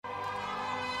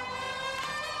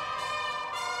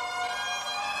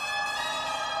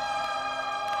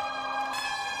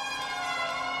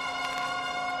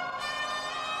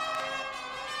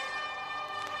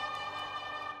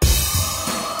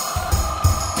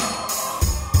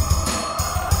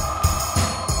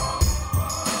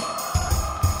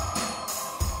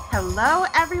Hello,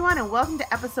 everyone, and welcome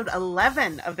to episode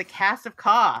 11 of the Cast of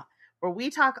Caw, where we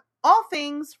talk all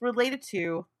things related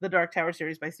to the Dark Tower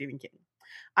series by Stephen King.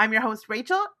 I'm your host,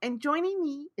 Rachel, and joining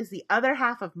me is the other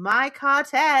half of my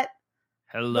quartet.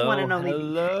 Hello.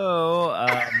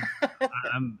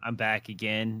 I'm back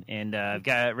again, and I've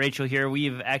got Rachel here.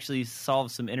 We've actually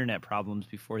solved some internet problems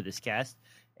before this cast,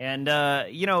 and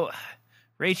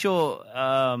Rachel,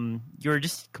 you were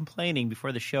just complaining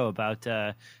before the show about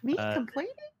me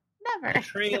complaining? Never.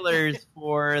 Trailers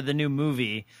for the new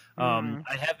movie. I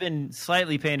have been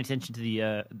slightly paying attention to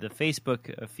the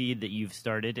Facebook feed that you've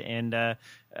started, and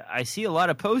I see a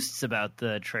lot of posts about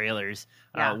the trailers.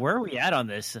 Yeah. Where are we at on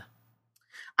this?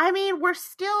 I mean, we're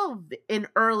still in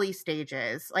early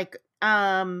stages.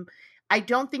 I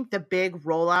don't think the big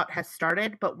rollout has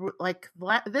started, but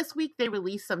this week they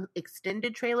released some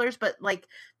extended trailers, but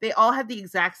they all had the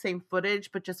exact same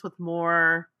footage, but just with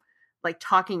more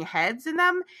talking heads in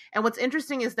them. And what's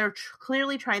interesting is they're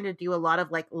clearly trying to do a lot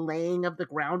of laying of the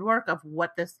groundwork of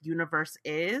what this universe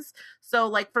is.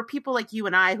 So for people like you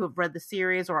and I who have read the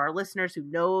series, or our listeners who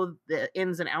know the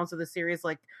ins and outs of the series,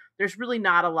 there's really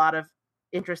not a lot of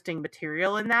interesting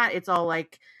material in that. It's all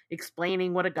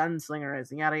explaining what a gunslinger is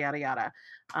and yada yada yada.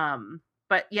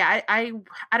 But yeah, I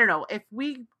don't know if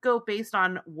we go based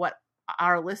on what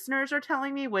our listeners are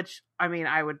telling me, which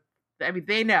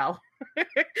they know.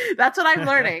 That's what I'm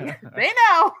learning. They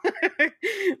know.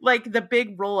 The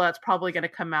big rollout's probably going to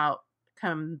come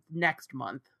next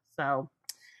month. So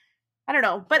I don't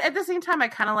know, but at the same time, I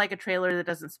kind of like a trailer that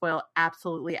doesn't spoil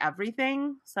absolutely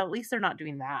everything. So at least they're not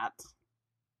doing that.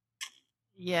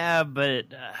 Yeah, but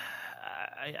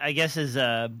I guess as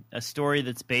a story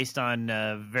that's based on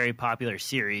a very popular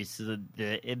series,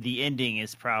 the ending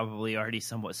is probably already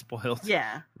somewhat spoiled.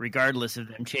 Yeah. Regardless of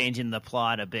them changing the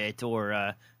plot a bit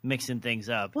or mixing things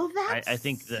up. Well, I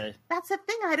think that's the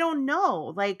thing. I don't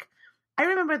know. I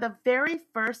remember the very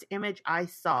first image I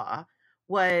saw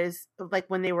was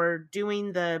when they were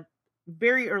doing the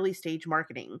very early stage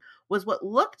marketing, was what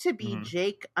looked to be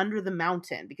Jake under the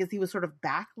mountain, because he was sort of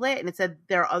backlit and it said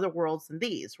there are other worlds than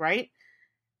these, right?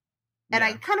 And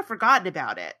I kind of forgotten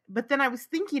about it, but then I was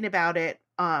thinking about it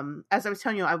as I was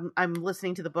telling you. I'm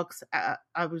listening to the books.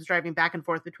 I was driving back and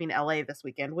forth between LA this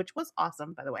weekend, which was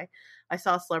awesome, by the way. I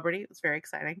saw a celebrity. It was very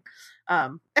exciting.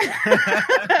 I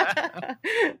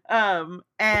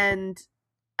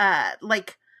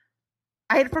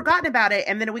had forgotten about it,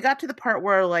 and then we got to the part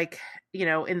where,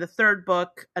 in the third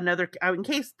book, in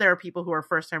case there are people who are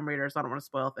first-time readers, I don't want to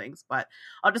spoil things, but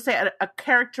I'll just say a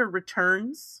character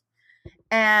returns,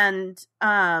 and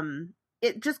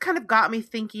it just kind of got me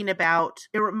thinking about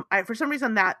it. For some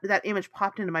reason, that image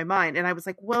popped into my mind, and I was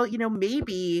like, well,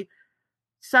 maybe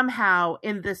somehow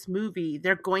in this movie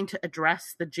they're going to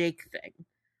address the Jake thing.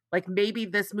 Maybe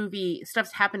this movie,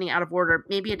 stuff's happening out of order.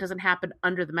 Maybe it doesn't happen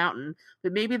under the mountain,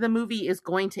 but maybe the movie is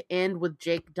going to end with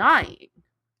Jake dying.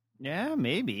 Yeah,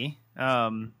 maybe. I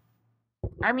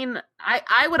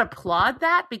would applaud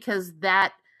that, because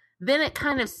then it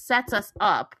kind of sets us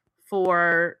up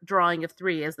for Drawing of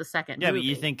Three as the second movie. Yeah, but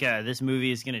you think this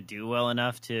movie is going to do well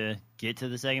enough to get to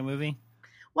the second movie?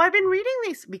 Well, I've been reading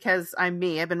these because I'm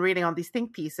me. I've been reading all these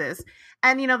think pieces.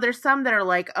 And, there's some that are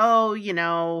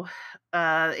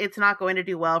it's not going to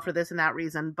do well for this and that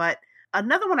reason. But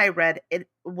another one I read, it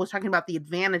was talking about the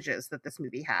advantages that this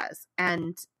movie has.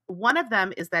 And one of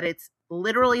them is that it's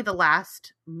literally the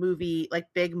last movie,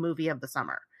 big movie of the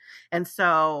summer. And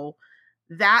so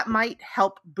that might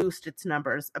help boost its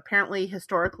numbers. Apparently,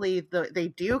 historically, they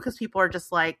do, because people are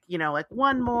just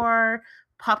one more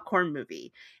popcorn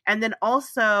movie. And then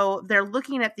also they're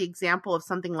looking at the example of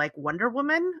something like Wonder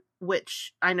Woman,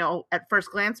 which I know at first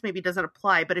glance maybe doesn't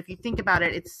apply, but if you think about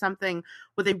it, it's something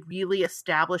with a really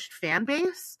established fan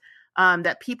base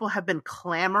that people have been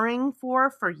clamoring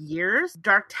for years.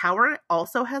 Dark Tower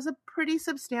also has a pretty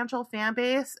substantial fan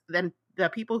base. Then the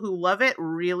people who love it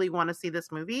really want to see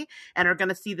this movie and are going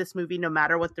to see this movie no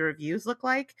matter what the reviews look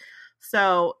like.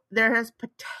 So there has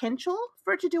potential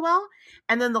for it to do well.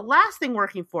 And then the last thing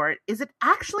working for it is it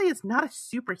actually is not a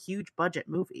super huge budget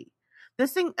movie.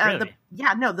 This thing, really?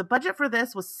 The budget for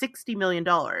this was $60 million,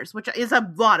 which is a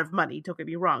lot of money, don't get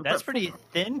me wrong. That's pretty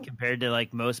thin compared to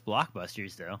most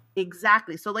blockbusters, though.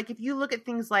 Exactly. So if you look at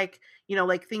things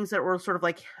things that were sort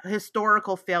of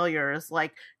historical failures,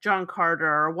 like John Carter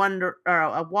or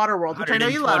a Waterworld, which I know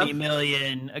you love. 120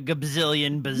 million, a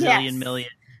gazillion, bazillion million.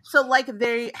 So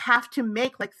they have to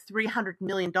make $300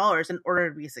 million in order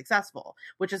to be successful,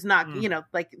 which is not,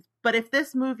 but if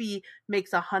this movie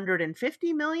makes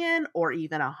 150 million or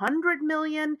even 100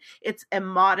 million, it's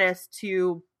immodest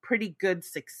to pretty good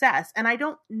success. And I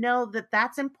don't know that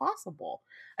that's impossible.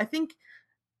 I think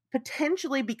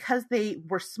potentially because they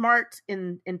were smart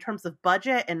in terms of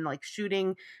budget and like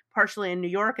shooting partially in New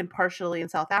York and partially in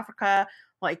South Africa,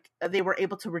 like they were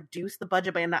able to reduce the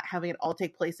budget by not having it all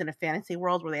take place in a fantasy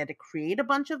world where they had to create a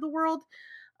bunch of the world.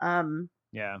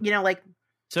 Yeah. Like.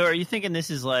 So are you thinking this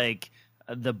is like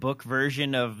the book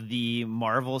version of the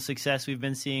Marvel success we've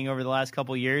been seeing over the last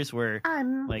couple of years, where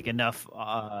like enough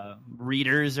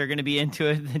readers are going to be into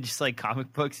it that just like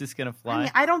comic books is going to fly? I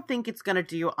mean, I don't think it's going to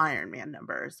do Iron Man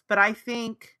numbers, but I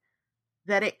think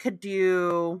that it could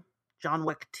do John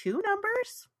Wick 2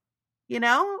 numbers,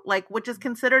 like which is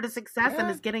considered a success and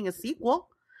is getting a sequel.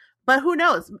 But who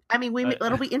knows? I mean,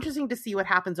 it'll be interesting to see what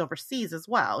happens overseas as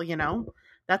well.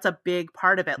 That's a big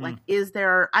part of it. Like,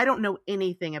 I don't know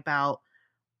anything about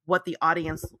what the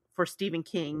audience for Stephen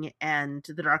King and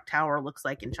The Dark Tower looks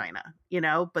like in China,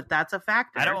 but that's a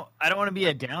factor. I don't want to be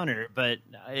a downer, but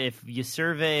if you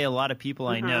survey a lot of people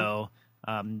I know,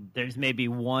 there's maybe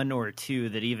one or two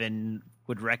that even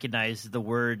would recognize the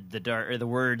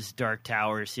words Dark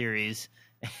Tower series.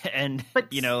 And,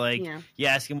 you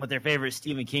ask them what their favorite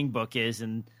Stephen King book is,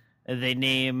 and they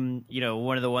name,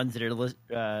 one of the ones that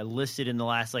are listed in the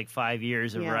last, 5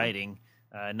 years of writing.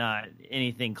 Not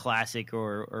anything classic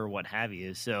or what have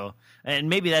you. So, and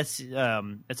maybe that's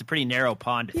a pretty narrow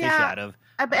pond to fish out of.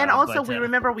 And also, we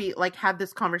remember we had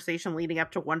this conversation leading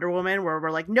up to Wonder Woman, where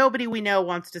we're like, nobody we know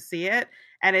wants to see it,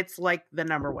 and it's like the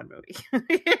number one movie.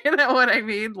 You know what I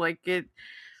mean?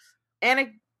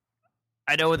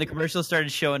 I know when the commercials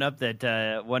started showing up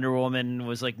that Wonder Woman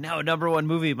was like, no, number one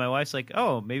movie. My wife's like,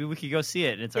 oh, maybe we could go see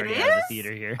it. And it's already out of the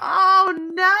theater here. Oh,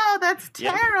 no, that's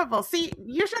terrible. Yep. See,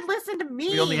 you should listen to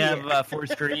me. We only have 4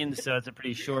 screens, so it's a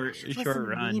pretty short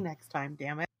run. Me next time,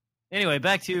 damn it. Anyway,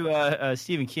 back to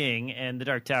Stephen King and The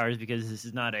Dark Towers, because this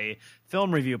is not a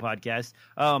film review podcast.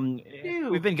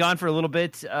 We've been gone for a little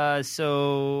bit,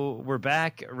 so we're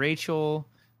back. Rachel,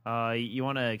 you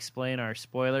want to explain our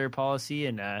spoiler policy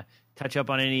and touch up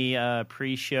on any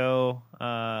pre-show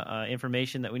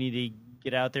information that we need to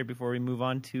get out there before we move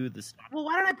on to the stuff? Well,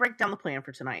 why don't I break down the plan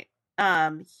for tonight?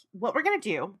 What we're going to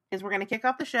do is we're going to kick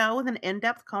off the show with an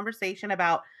in-depth conversation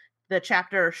about the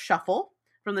chapter Shuffle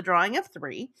from the Drawing of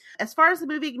Three. As far as the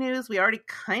movie news, we already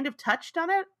kind of touched on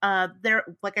it.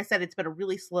 Like I said, it's been a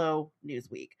really slow news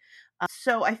week.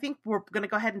 So I think we're going to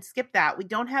go ahead and skip that. We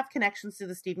don't have connections to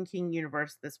the Stephen King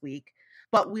universe this week.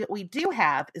 But what we do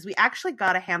have is we actually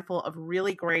got a handful of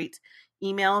really great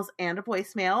emails and a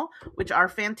voicemail, which are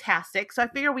fantastic. So I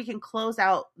figure we can close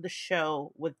out the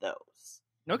show with those.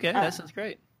 Okay, that sounds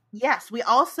great. Yes, we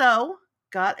also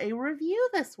got a review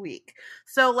this week.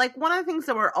 So one of the things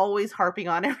that we're always harping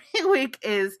on every week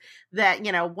is that,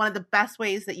 one of the best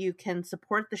ways that you can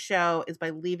support the show is by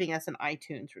leaving us an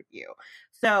iTunes review.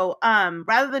 So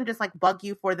rather than just bug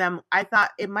you for them, I thought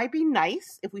it might be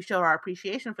nice if we show our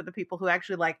appreciation for the people who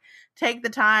actually take the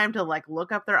time to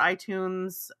look up their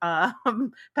iTunes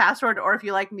password, or if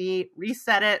you like me,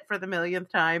 reset it for the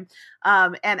millionth time,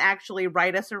 and actually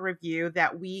write us a review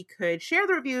that we could share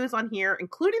the reviews on here,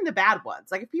 including the bad ones.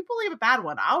 If people leave a bad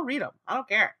one, I'll read them. I don't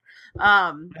care.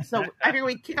 So I figure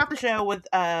we kick off the show with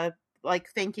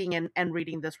thanking and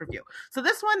reading this review. So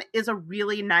this one is a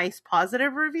really nice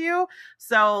positive review.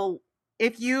 So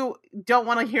if you don't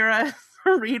want to hear us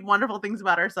read wonderful things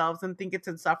about ourselves and think it's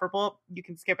insufferable, you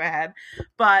can skip ahead.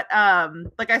 But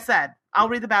like I said, I'll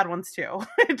read the bad ones too.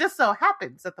 It just so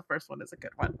happens that the first one is a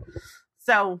good one.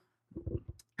 So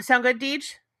sound good,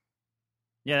 Deej?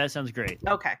 Yeah, that sounds great.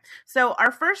 Okay. So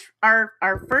our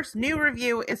first new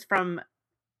review is from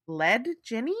LED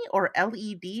Jenny or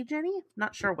LED Jenny.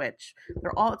 Not sure which.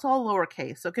 It's all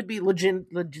lowercase. So it could be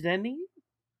Legitimately.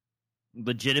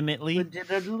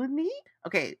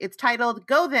 Okay. It's titled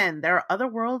Go Then. There are other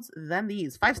worlds than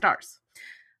these. 5 stars.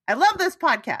 I love this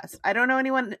podcast. I don't know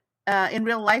anyone in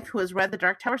real life who has read the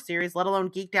Dark Tower series, let alone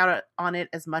geeked out on it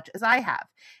as much as I have.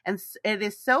 And it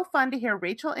is so fun to hear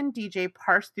Rachel and DJ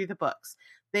parse through the books.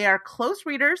 They are close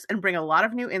readers and bring a lot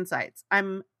of new insights.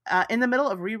 I'm in the middle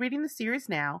of rereading the series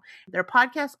now. Their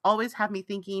podcasts always have me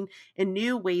thinking in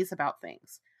new ways about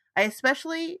things.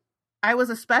 I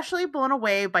was especially blown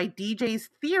away by DJ's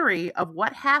theory of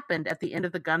what happened at the end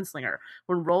of The Gunslinger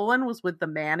when Roland was with the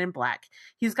Man in Black.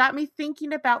 He's got me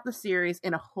thinking about the series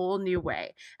in a whole new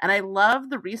way. And I love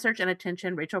the research and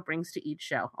attention Rachel brings to each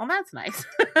show. Oh, that's nice.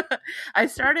 I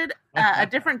started a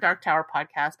different Dark Tower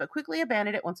podcast, but quickly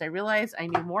abandoned it once I realized I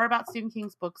knew more about Stephen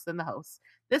King's books than the hosts.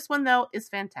 This one, though, is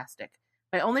fantastic.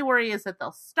 My only worry is that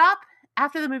they'll stop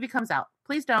after the movie comes out.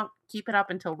 Please don't keep it up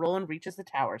until Roland reaches the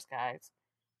towers, guys.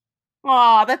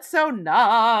 Oh, that's so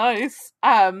nice.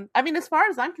 I mean, as far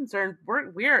as I'm concerned,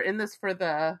 we're in this for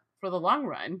the long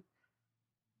run.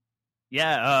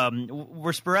 Yeah,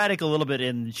 we're sporadic a little bit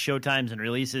in showtimes and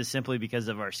releases simply because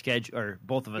of our schedule, or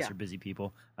both of us Yeah. are busy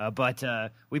people. But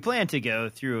we plan to go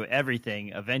through everything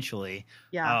eventually.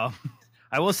 Yeah.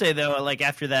 I will say though, like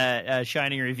after that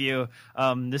Shining review,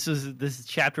 this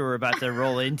chapter we're about to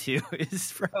roll into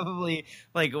is probably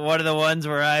like one of the ones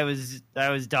where I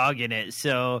was dogging it.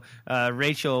 So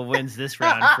Rachel wins this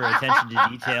round for attention to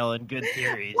detail and good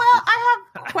theories. Well, I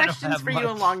have I questions don't have for you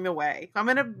much. along the way.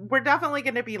 We're definitely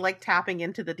gonna be like tapping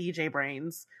into the DJ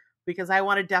brains because I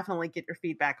want to definitely get your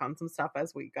feedback on some stuff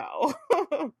as we go.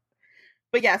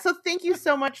 But yeah, so thank you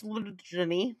so much, Little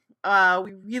Jenny.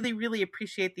 We really, really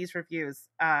appreciate these reviews,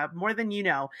 more than you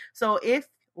know. So if,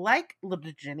 like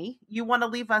Little Jenny, you want to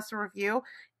leave us a review,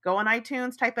 go on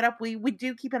iTunes, type it up. We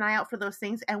do keep an eye out for those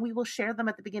things, and we will share them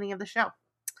at the beginning of the show,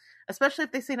 especially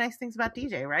if they say nice things about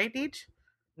DJ, right, Deej?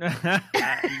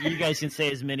 You guys can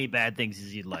say as many bad things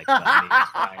as you'd like about me.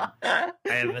 It's fine.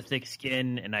 I have a thick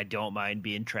skin, and I don't mind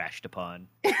being trashed upon.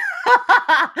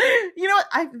 You know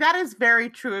what? That is very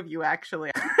true of you,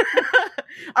 actually.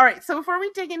 All right, so before we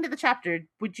dig into the chapter,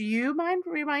 would you mind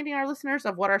reminding our listeners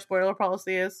of what our spoiler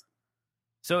policy is?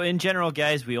 So in general,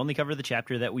 guys, we only cover the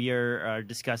chapter that we are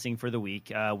discussing for the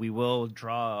week. We will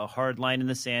draw a hard line in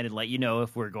the sand and let you know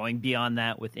if we're going beyond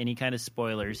that with any kind of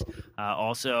spoilers.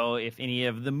 Also, if any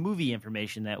of the movie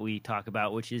information that we talk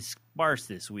about, which is sparse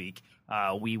this week,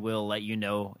 we will let you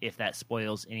know if that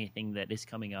spoils anything that is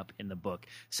coming up in the book.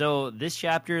 So this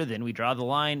chapter, then we draw the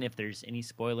line if there's any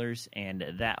spoilers, and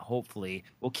that hopefully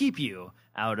will keep you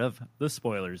out of the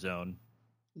spoiler zone.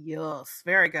 Yes,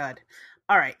 very good.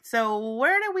 All right, so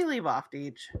where did we leave off,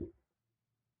 Deej?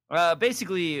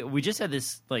 Basically, we just had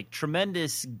this like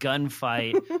tremendous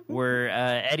gunfight where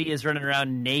Eddie is running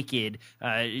around naked,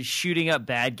 shooting up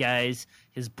bad guys.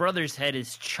 His brother's head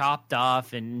is chopped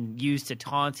off and used to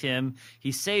taunt him.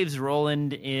 He saves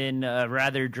Roland in a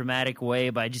rather dramatic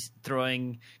way by just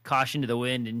throwing caution to the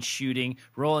wind and shooting.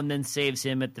 Roland then saves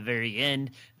him at the very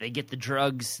end. They get the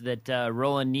drugs that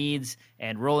Roland needs,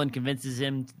 and Roland convinces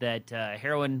him that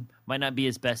heroin might not be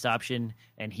his best option,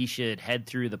 and he should head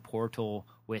through the portal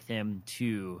with him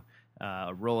to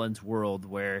Roland's world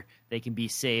where they can be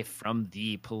safe from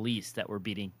the police that were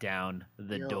beating down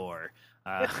the door.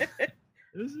 That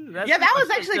was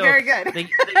actually very good.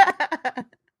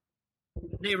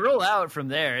 They roll out from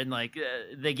there and like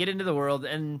they get into the world,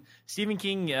 and Stephen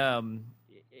King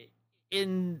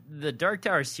in the Dark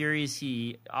Tower series,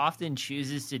 he often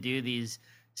chooses to do these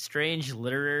strange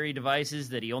literary devices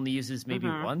that he only uses maybe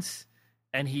once,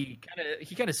 and he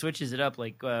kind of switches it up.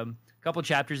 Like a couple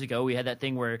chapters ago, we had that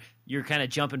thing where you're kind of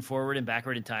jumping forward and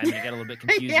backward in time, and it got a little bit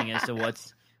confusing as to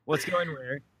what's going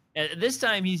where. And this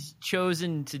time, he's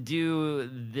chosen to do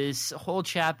this whole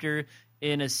chapter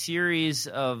in a series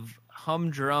of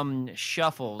humdrum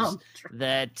shuffles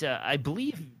that I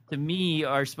believe, to me,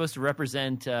 are supposed to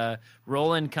represent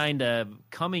Roland kind of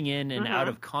coming in and out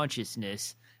of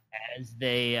consciousness as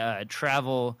they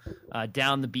travel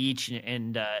down the beach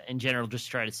and in general just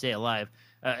try to stay alive.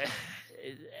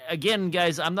 Again,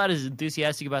 guys, I'm not as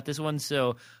enthusiastic about this one,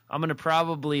 so I'm going to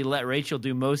probably let Rachel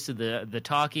do most of the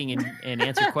talking and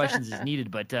answer questions as needed.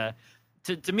 But to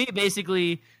me,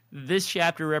 basically, this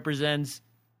chapter represents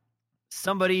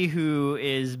somebody who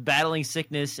is battling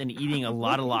sickness and eating a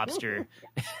lot of lobster.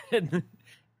 and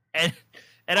I mean,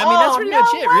 that's pretty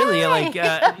much it, really. Like,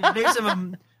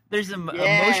 there's some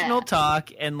emotional talk,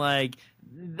 and like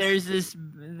there's this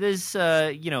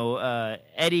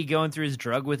Eddie going through his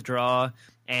drug withdrawal,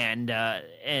 and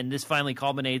this finally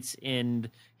culminates in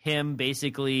him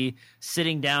basically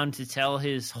sitting down to tell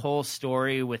his whole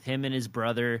story with him and his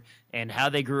brother and how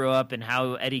they grew up and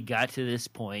how Eddie got to this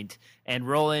point. And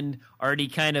Roland already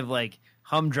kind of like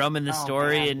humdrumming the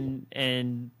story and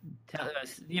kind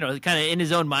of in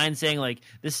his own mind saying like,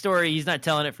 this story, he's not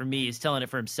telling it for me, he's telling it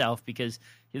for himself, because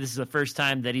this is the first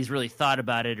time that he's really thought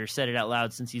about it or said it out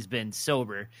loud since he's been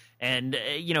sober. And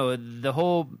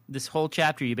this whole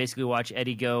chapter, you basically watch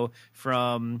Eddie go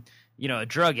from a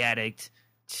drug addict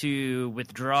to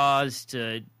withdraws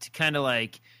to kind of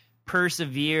like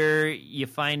persevere. You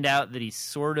find out that he's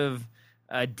sort of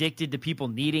addicted to people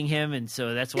needing him, and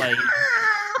so that's why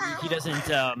he doesn't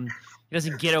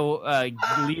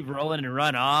leave Roland and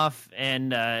run off,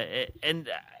 and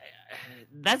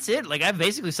that's it. Like, I've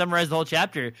basically summarized the whole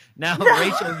chapter. Now,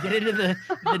 Rachel, get into the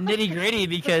nitty gritty,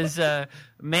 because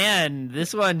man,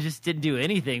 this one just didn't do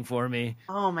anything for me.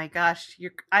 Oh my gosh,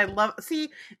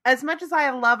 as much as I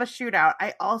love a shootout,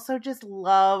 I also just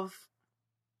love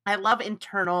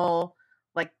internal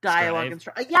like dialogue and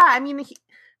yeah, I mean,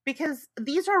 because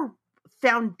these are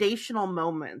foundational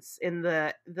moments in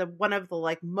the one of the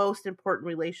like most important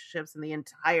relationships in the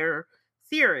entire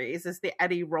series is the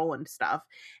Eddie Roland stuff,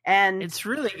 and it's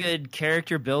really good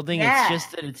character building. Yeah. It's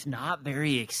just that it's not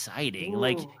very exciting. Ooh.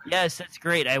 Like, yes, that's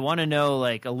great. I want to know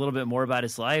like a little bit more about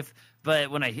his life,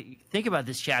 but when I think about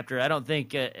this chapter, I don't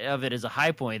think of it as a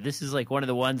high point. This is like one of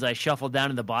the ones I shuffle down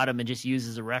to the bottom and just use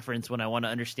as a reference when I want to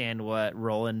understand what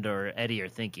Roland or Eddie are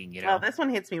thinking. You know, oh, this one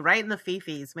hits me right in the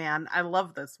fifis, man. I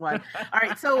love this one. All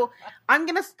right, so I'm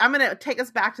gonna take us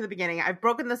back to the beginning. I've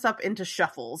broken this up into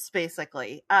shuffles,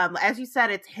 basically. As you said,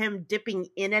 it's him dipping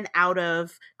in and out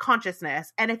of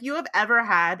consciousness. And if you have ever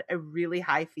had a really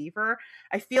high fever,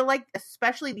 I feel like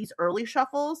especially these early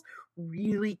shuffles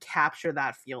really capture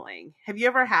that feeling. Have you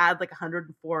ever had like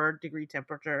 104-degree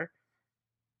temperature?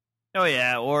 Oh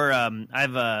yeah, or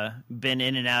I've been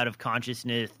in and out of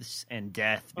consciousness and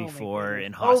death before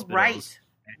in hospitals.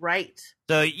 Oh, right.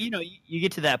 So you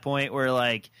get to that point where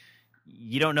like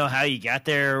you don't know how you got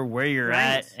there, where you're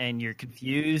at, and you're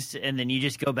confused, and then you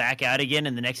just go back out again,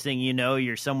 and the next thing you know,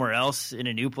 you're somewhere else in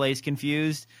a new place,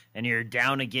 confused, and you're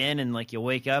down again, and like you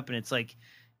wake up, and it's like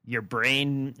your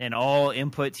brain and all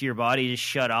input to your body just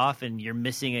shut off, and you're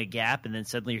missing a gap, and then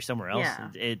suddenly you're somewhere else. Yeah.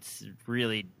 It's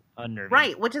really unnerving.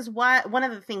 Right, which is what one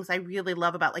of the things I really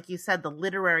love about, like you said, the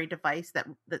literary device that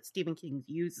Stephen King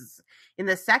uses in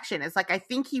this section is like, I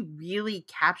think he really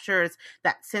captures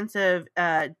that sense of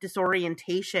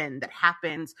disorientation that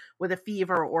happens with a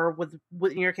fever or with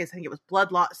in your case, I think it was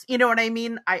blood loss. You know what I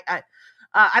mean? I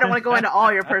don't want to go into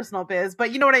all your personal biz,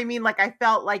 but you know what I mean? Like, I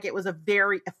felt like it was a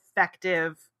very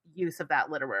effective use of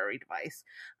that literary device.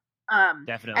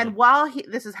 Definitely. And while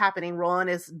this is happening, Roland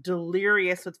is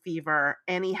delirious with fever,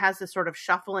 and he has this sort of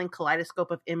shuffling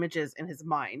kaleidoscope of images in his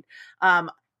mind.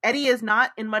 Eddie is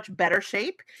not in much better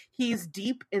shape. He's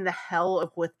deep in the hell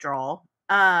of withdrawal.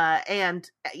 And,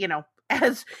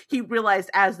 as he realized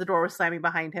as the door was slamming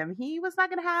behind him, he was not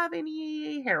going to have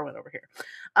any heroin over here.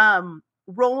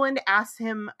 Roland asks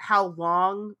him how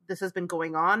long this has been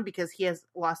going on because he has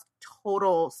lost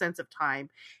total sense of time.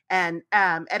 And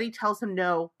Eddie tells him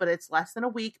no, but it's less than a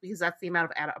week because that's the amount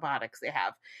of antibiotics they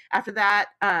have. After that,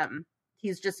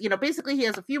 he's just, basically he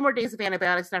has a few more days of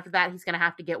antibiotics. And after that, he's going to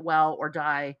have to get well or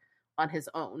die on his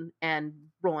own. And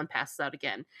Roland passes out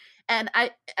again. And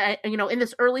I in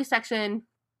this early section,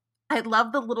 I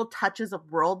love the little touches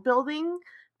of world building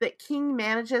that King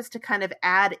manages to kind of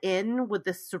add in with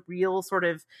this surreal sort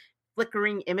of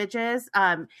flickering images.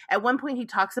 At one point he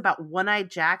talks about one-eyed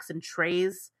jacks and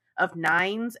trays of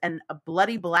nines and a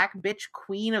bloody black bitch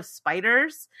queen of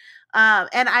spiders. And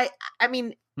I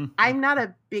mean, I'm not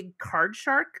a big card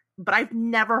shark, but I've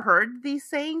never heard these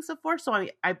sayings before. So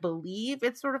I believe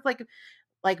it's sort of like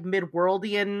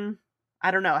Midworldian. I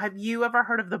don't know. Have you ever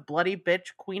heard of the bloody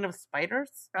bitch queen of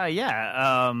spiders?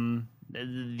 Yeah.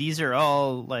 These are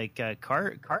all like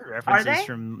card references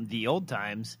from the old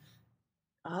times.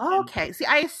 Okay. See,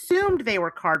 I assumed they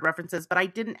were card references, but I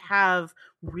didn't have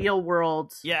real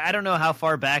world. Yeah, I don't know how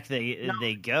far back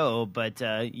they go, but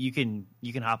you can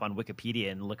hop on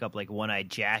Wikipedia and look up like One-Eyed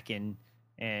Jack and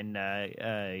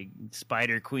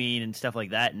Spider Queen and stuff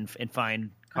like that, and find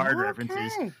card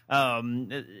references.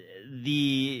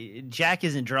 The Jack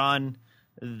isn't drawn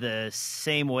the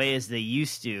same way as they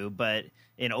used to, but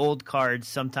in old cards,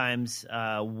 sometimes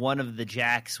one of the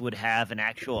Jacks would have an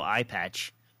actual eye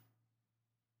patch.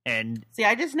 And see,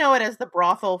 I just know it as the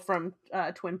brothel from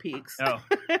Twin Peaks. Oh,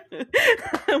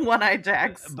 One-Eyed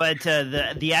Jacks. But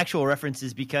the actual reference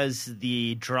is because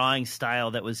the drawing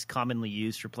style that was commonly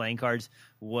used for playing cards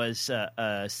was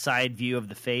a side view of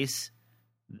the face.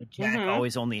 The Jack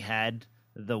always only had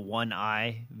the one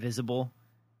eye visible.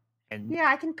 And yeah,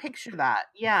 I can picture that.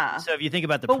 Yeah. So if you think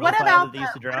about the profile that they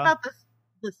used to draw, what about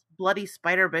this bloody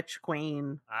spider bitch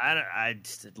queen?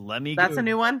 That's a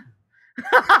new one.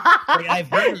 I've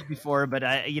heard it before, but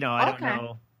I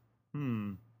don't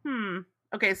know.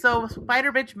 Okay, so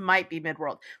Spider Bitch might be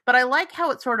Midworld, but I like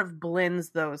how it sort of blends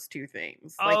those two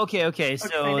things. Like, okay.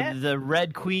 So the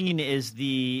Red Queen is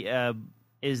the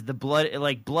blood,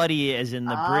 like bloody as in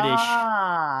the British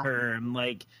term.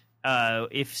 Like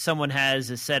if someone has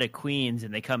a set of queens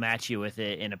and they come at you with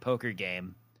it in a poker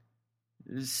game,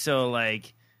 so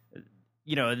like.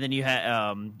 And then you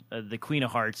had the Queen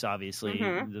of Hearts, obviously,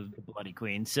 the bloody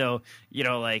queen. So,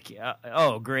 like,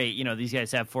 oh, great. These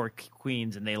guys have 4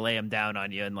 queens and they lay them down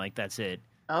on you and, like, that's it.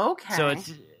 Okay.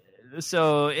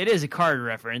 So it is a card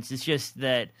reference. It's just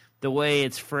that the way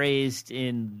it's phrased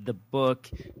in the book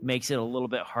makes it a little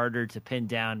bit harder to pin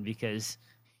down because,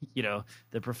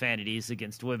 the profanities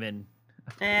against women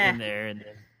in there. And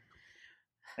then...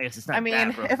 I guess it's not. I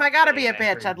mean, if I gotta be a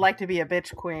bitch, I'd like to be a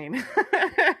bitch queen.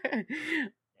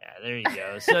 Yeah, there you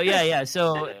go. So yeah.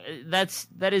 So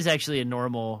that is actually a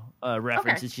normal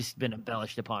reference. Okay. It's just been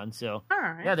embellished upon. So All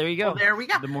right. yeah, there you go. Well, there we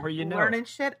go. The more you know. Learning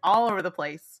shit all over the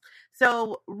place.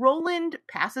 So Roland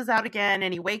passes out again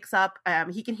and he wakes up.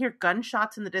 He can hear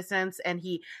gunshots in the distance and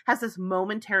he has this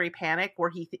momentary panic where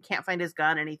he can't find his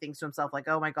gun and he thinks to himself like,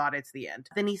 oh my God, it's the end.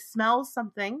 Then he smells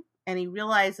something and he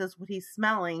realizes what he's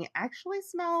smelling actually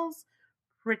smells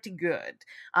pretty good.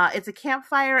 It's a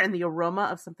campfire and the aroma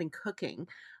of something cooking.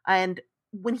 And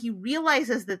when he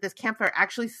realizes that this campfire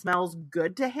actually smells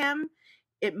good to him,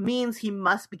 it means he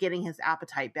must be getting his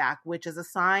appetite back, which is a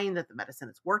sign that the medicine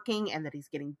is working and that he's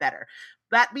getting better.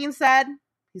 That being said,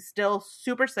 he's still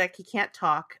super sick. He can't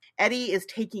talk. Eddie is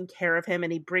taking care of him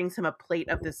and he brings him a plate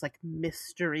of this like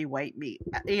mystery white meat.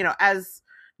 You know, as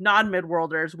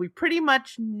non-midworlders, we pretty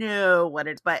much know what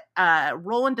it is, but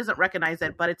Roland doesn't recognize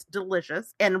it, but it's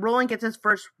delicious. And Roland gets his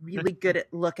first really good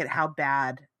look at how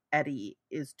bad Eddie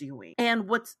is doing. And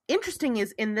what's interesting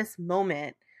is in this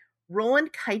moment,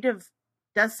 Roland kind of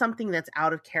does something that's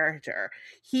out of character.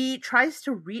 He tries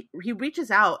to he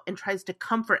reaches out and tries to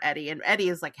comfort Eddie, and Eddie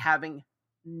is like having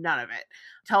none of it.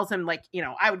 Tells him like, you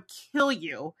know, I would kill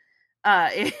you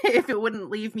if it wouldn't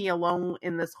leave me alone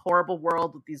in this horrible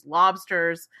world with these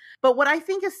lobsters. But what I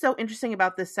think is so interesting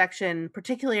about this section,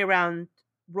 particularly around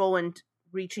Roland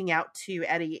reaching out to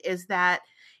Eddie, is that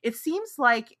it seems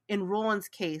like in Roland's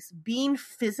case, being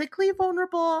physically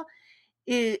vulnerable,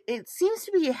 it seems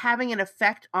to be having an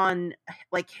effect on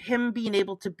like him being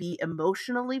able to be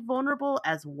emotionally vulnerable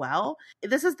as well.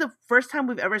 This is the first time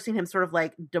we've ever seen him sort of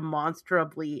like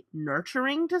demonstrably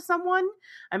nurturing to someone.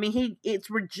 I mean, it's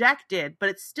rejected, but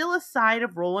it's still a side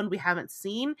of Roland we haven't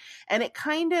seen. And it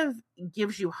kind of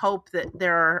gives you hope that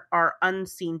there are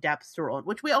unseen depths to Roland,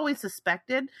 which we always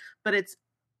suspected, but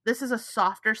this is a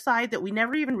softer side that we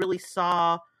never even really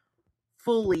saw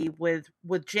fully with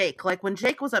Jake. Like when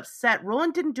Jake was upset,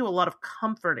 Roland didn't do a lot of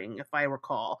comforting, if I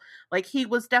recall. Like he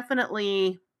would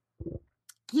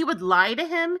lie to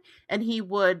him and he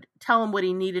would tell him what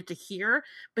he needed to hear,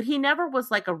 but he never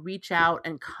was like a reach out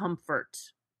and comfort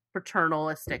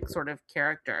paternalistic sort of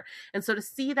character. And so to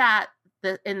see that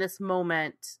in this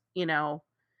moment, you know,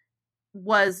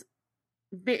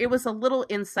 it was a little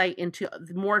insight into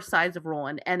more sides of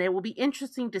Roland, and it will be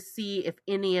interesting to see if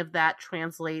any of that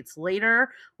translates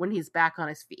later when he's back on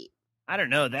his feet. I don't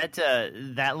know.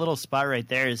 That little spot right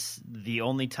there is the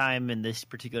only time in this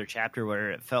particular chapter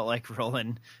where it felt like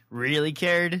Roland really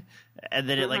cared, and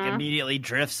then it like immediately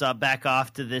drifts up back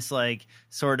off to this like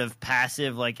sort of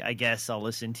passive, like, I guess I'll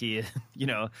listen to you, you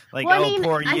know, like, well, oh,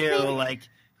 poor you,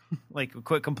 like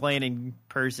quit complaining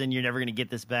person, you're never going to get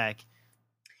this back.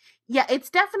 Yeah, it's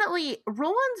definitely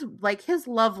Roland's, like, his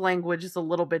love language is a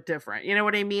little bit different. You know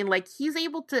what I mean? Like, he's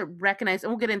able to recognize,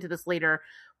 and we'll get into this later,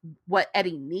 what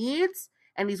Eddie needs,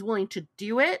 and he's willing to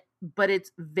do it, but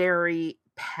it's very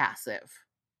passive.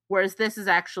 Whereas this is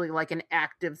actually like an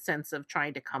active sense of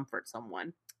trying to comfort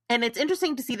someone. And it's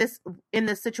interesting to see this in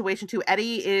this situation too.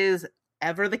 Eddie is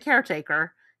ever the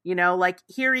caretaker. You know, like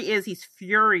here he is, he's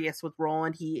furious with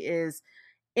Roland. He is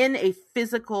in a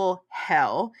physical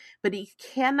hell, but he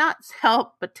cannot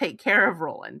help but take care of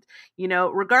Roland. You know,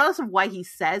 regardless of why he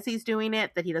says he's doing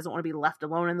it, that he doesn't want to be left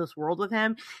alone in this world with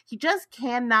him, he just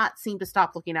cannot seem to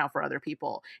stop looking out for other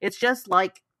people. It's just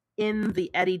like in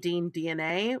the Eddie Dean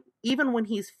DNA, even when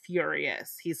he's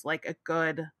furious, he's like a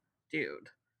good dude.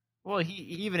 Well, he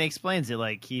even explains it.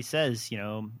 Like he says, you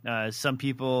know, some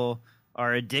people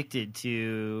are addicted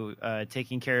to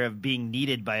taking care of being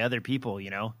needed by other people, you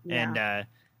know? Yeah.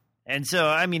 And so,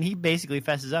 I mean, he basically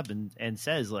fesses up and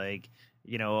says, like,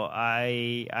 you know,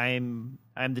 I'm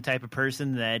the type of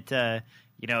person that,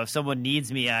 you know, if someone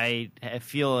needs me, I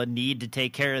feel a need to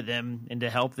take care of them and to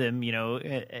help them, you know,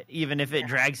 even if it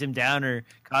drags him down or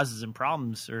causes him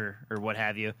problems or what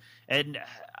have you. And,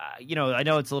 you know, I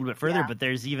know it's a little bit further, but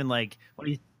there's even like when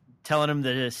he's telling him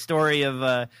the story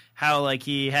of how like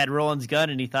he had Roland's gun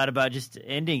and he thought about just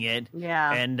ending it.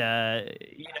 Yeah. And,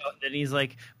 you know, then he's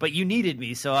like, but you needed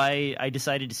me. So I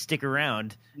decided to stick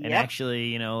around and actually,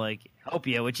 you know, like help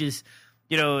you, which is,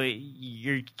 you know,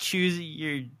 you're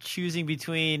choosing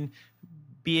between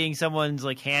being someone's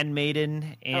like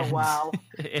handmaiden and wow.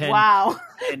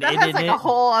 And that has like a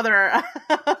whole other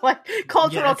like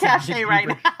cultural cachet right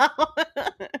now.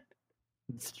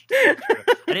 It's true.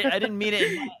 I didn't mean it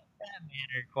in that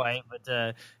manner quite,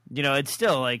 but you know, it's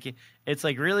still like it's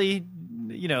like really,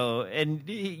 you know, and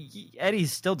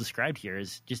Eddie's still described here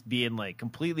as just being like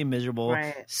completely miserable,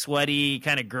 sweaty,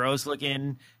 kind of gross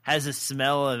looking, has a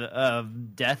smell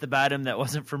of death about him that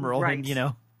wasn't from Roland, you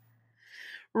know.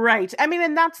 Right. I mean,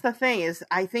 and that's the thing is,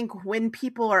 I think when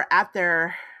people are at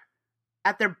their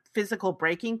physical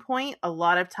breaking point, a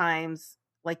lot of times,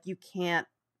 you can't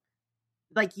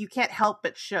help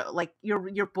but show, like,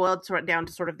 you're boiled sort of down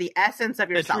to sort of the essence of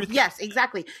yourself. Yes,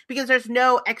 exactly, because there's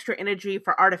no extra energy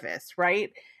for artifice,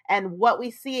 right? And what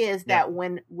we see is that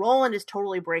when Roland is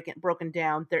totally broken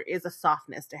down, there is a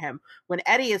softness to him. When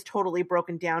Eddie is totally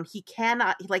broken down, he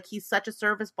cannot, like, he's such a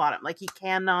service bottom, like he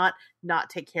cannot not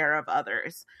take care of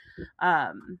others.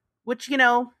 Which,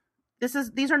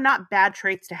 these are not bad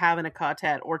traits to have in a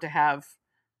quartet or to have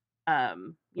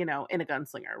in a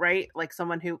gunslinger, right? Like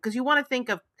someone who, because you want to think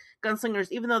of gunslingers,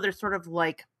 even though they're sort of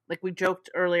like we joked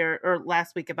earlier or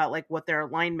last week about like what their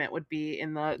alignment would be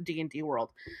in the D&D world,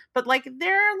 but like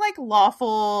they're like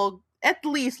lawful, at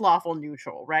least lawful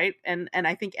neutral, right? And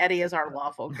I think Eddie is our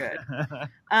lawful good.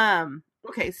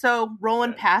 Okay, so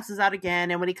Roland passes out again,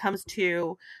 and when he comes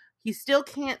to, he still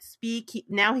can't speak.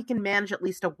 Now he can manage at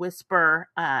least a whisper.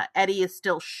 Eddie is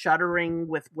still shuddering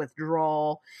with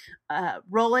withdrawal.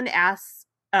 Roland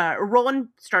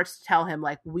starts to tell him,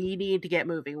 like, we need to get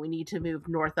moving. We need to move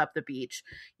north up the beach.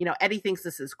 Eddie thinks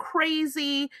this is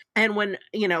crazy. And when,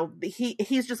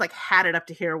 he's just like had it up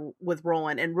to here with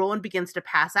Roland, and Roland begins to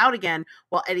pass out again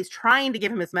while Eddie's trying to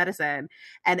give him his medicine,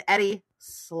 and Eddie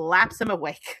slaps him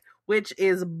awake, which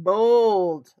is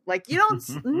bold. Like,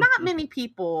 not many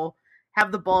people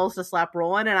have the balls to slap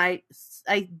Roland, and I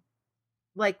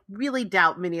like really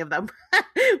doubt many of them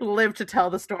live to tell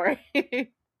the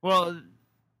story. Well,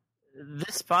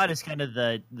 this spot is kind of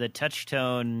the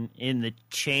touchstone in the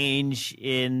change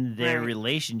in their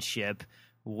relationship,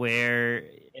 where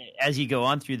as you go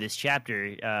on through this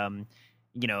chapter,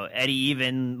 Eddie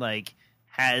even like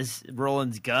has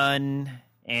Roland's gun,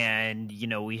 and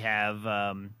we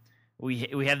have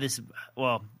we have this.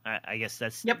 Well, I guess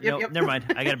that's yep. Never mind.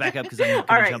 I got to back up because I'm going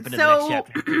to jump into the next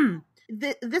chapter.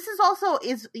 This is also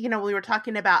we were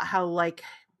talking about how like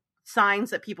signs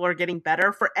that people are getting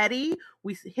better. For Eddie,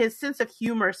 his sense of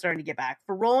humor is starting to get back.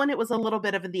 For Roland, it was a little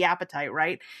bit of the appetite,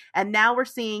 right? And now we're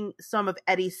seeing some of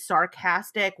Eddie's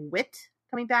sarcastic wit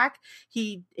coming back.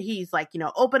 He's like,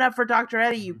 open up for Dr.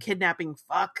 Eddie, you kidnapping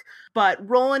fuck. But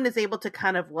Roland is able to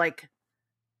kind of like,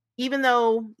 even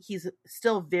though he's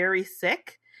still very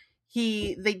sick,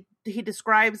 he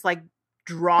describes like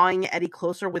drawing Eddie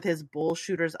closer with his bull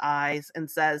shooter's eyes and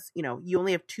says, you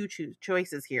only have two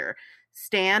choices here.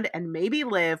 Stand and maybe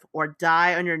live, or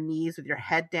die on your knees with your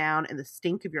head down and the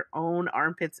stink of your own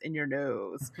armpits in your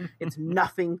nose. It's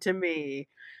nothing to me.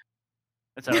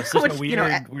 That's such a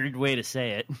weird way to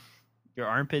say it. Your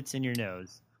armpits in your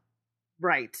nose.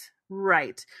 Right.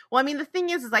 Well, I mean, the thing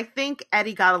is I think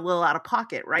Eddie got a little out of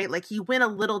pocket, right? Like he went a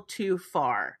little too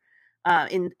far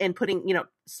in putting,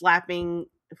 slapping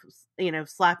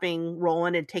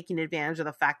Roland and taking advantage of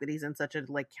the fact that he's in such a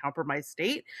like compromised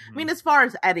state. I mean, as far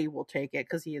as Eddie will take it,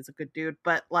 because he is a good dude,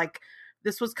 but like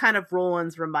this was kind of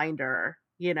Roland's reminder,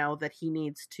 that he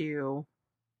needs to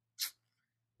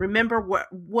remember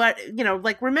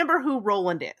remember who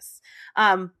Roland is.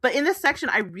 But in this section,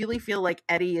 I really feel like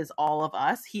Eddie is all of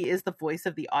us. He is the voice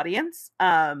of the audience.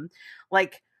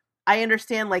 Like, I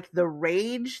understand like the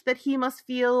rage that he must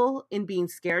feel in being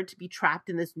scared to be trapped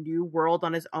in this new world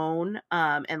on his own.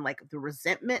 And like the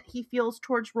resentment he feels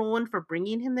towards Roland for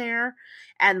bringing him there.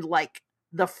 And like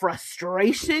the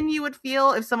frustration you would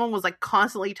feel if someone was like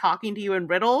constantly talking to you in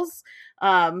riddles.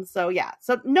 So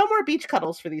no more beach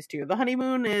cuddles for these two. The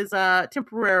honeymoon is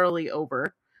temporarily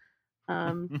over.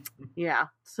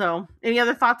 So any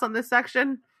other thoughts on this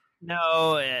section?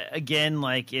 No, again,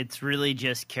 like it's really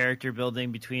just character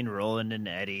building between Roland and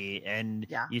Eddie, and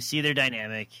you see their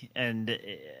dynamic, and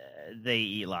they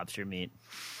eat lobster meat.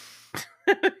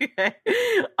 Okay.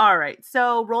 All right.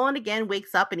 So Roland again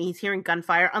wakes up and he's hearing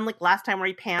gunfire. Unlike last time where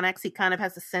he panics, he kind of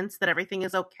has a sense that everything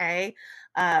is okay.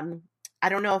 I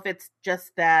don't know if it's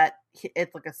just that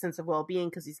it's like a sense of well-being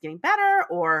because he's getting better,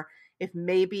 or if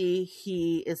maybe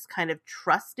he is kind of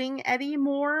trusting Eddie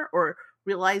more, or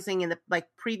realizing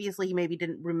previously he maybe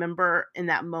didn't remember in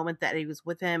that moment that Eddie was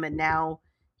with him, and now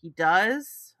he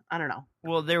does. I don't know.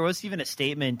 Well, there was even a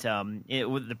statement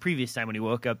the previous time when he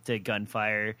woke up to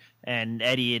gunfire and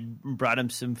Eddie had brought him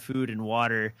some food and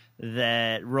water,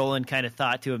 that Roland kind of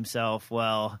thought to himself,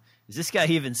 well, is this guy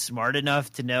even smart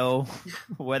enough to know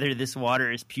whether this water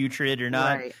is putrid or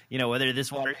not? Right. Whether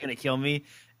this water is going to kill me.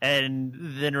 And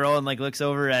then Roland like looks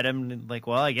over at him and like,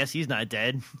 well, I guess he's not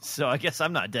dead, so I guess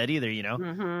I'm not dead either,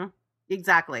 Mm-hmm.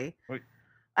 Exactly.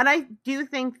 And I do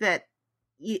think that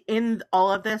in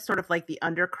all of this, sort of like the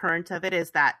undercurrent of it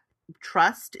is that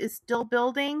trust is still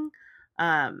building.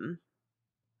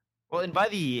 Well, and by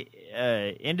the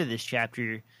end of this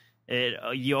chapter,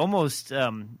 you almost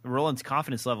Roland's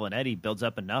confidence level in Eddie builds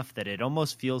up enough that it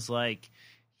almost feels like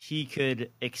he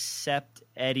could accept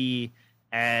Eddie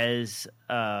as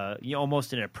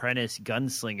almost an apprentice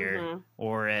gunslinger,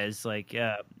 or as like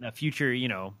a future,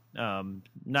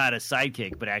 not a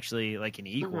sidekick, but actually like an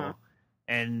equal.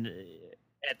 And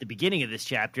at the beginning of this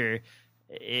chapter,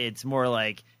 it's more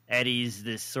like Eddie's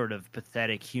this sort of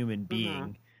pathetic human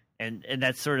being, and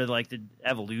that's sort of like the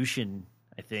evolution.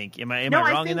 I think. Am I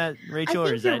wrong in that, Rachel? I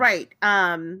think you're right.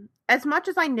 As much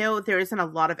as I know there isn't a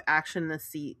lot of action in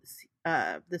this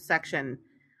section,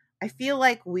 I feel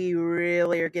like we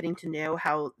really are getting to know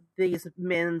how these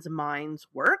men's minds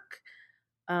work,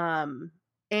 and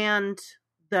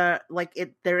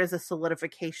there is a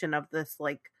solidification of this.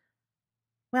 Like,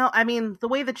 well, I mean, the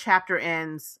way the chapter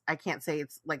ends, I can't say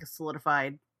it's like a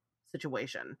solidified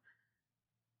situation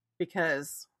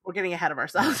because we're getting ahead of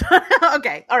ourselves.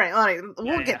 Okay, all right,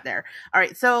 we'll get there. All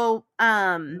right, so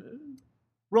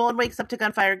Roland wakes up to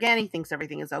gunfire again. He thinks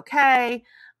everything is okay.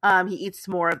 He eats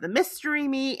more of the mystery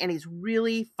meat, and he's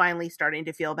really finally starting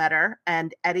to feel better.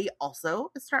 And Eddie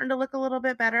also is starting to look a little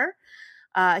bit better.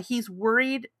 He's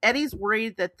worried. Eddie's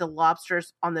worried that the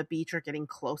lobsters on the beach are getting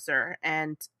closer,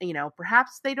 and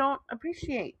perhaps they don't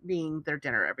appreciate being their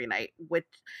dinner every night. Which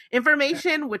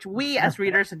we as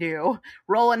readers knew.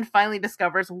 Roland finally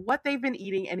discovers what they've been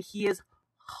eating, and he is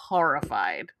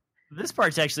horrified. This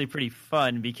part's actually pretty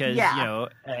fun because,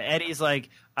 Eddie's like,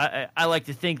 I like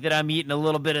to think that I'm eating a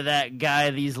little bit of that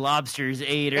guy these lobsters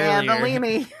ate earlier.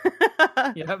 Bellini.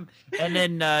 Yep. And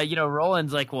then,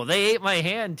 Roland's like, well, they ate my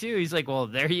hand too. He's like, well,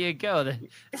 there you go.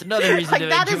 That's another reason to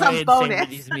enjoy and savor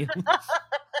these meals.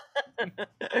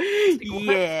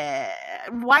 Yeah.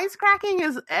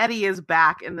 Wisecracking Eddie is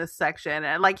back in this section,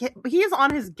 and like he is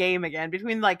on his game again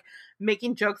between like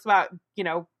making jokes about,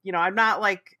 I'm not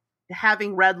like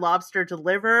having Red Lobster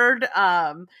delivered,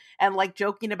 and like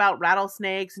joking about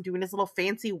rattlesnakes and doing his little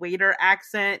fancy waiter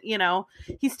accent.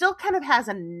 He still kind of has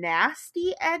a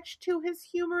nasty edge to his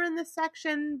humor in this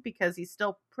section because he's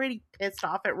still pretty pissed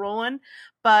off at Roland.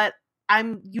 But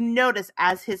you notice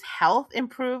as his health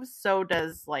improves, so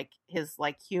does like his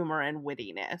like humor and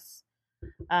wittiness.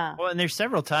 Well, and there's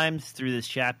several times through this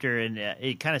chapter, and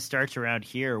it kind of starts around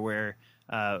here where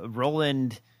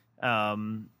Roland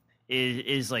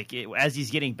is like, as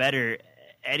he's getting better,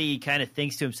 Eddie kind of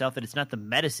thinks to himself that it's not the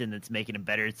medicine that's making him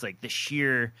better. It's like the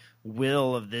sheer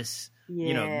will of this,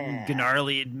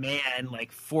 gnarly man,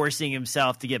 like forcing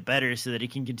himself to get better so that he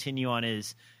can continue on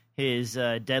his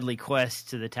deadly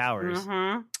quest to the towers.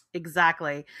 Mm-hmm.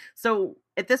 Exactly. So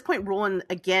at this point, Roland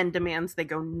again demands they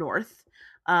go north.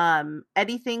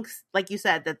 Eddie thinks, like you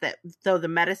said, that though the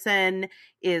medicine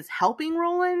is helping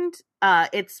Roland,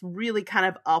 it's really kind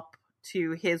of up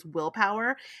to his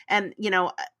willpower. And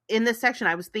in this section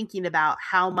I was thinking about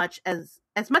how much as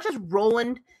much as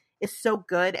Roland is so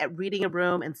good at reading a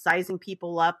room and sizing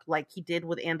people up like he did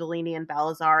with Andolini and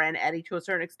Balazar and Eddie to a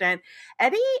certain extent,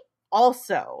 Eddie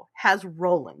also has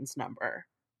Roland's number.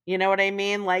 You know what I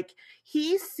mean? Like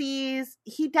he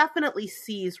definitely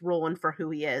sees Roland for who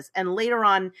he is. And later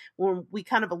on, when we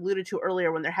kind of alluded to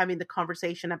earlier, when they're having the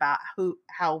conversation about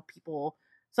how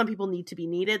some people need to be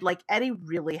needed, like Eddie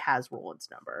really has Roland's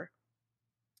number,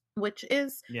 which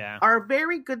are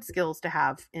very good skills to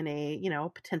have in a,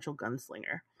 potential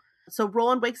gunslinger. So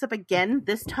Roland wakes up again.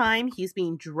 This time he's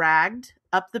being dragged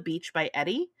up the beach by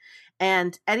Eddie,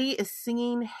 and Eddie is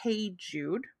singing Hey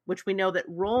Jude, which we know that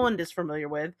Roland is familiar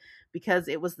with because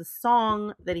it was the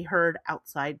song that he heard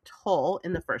outside Tull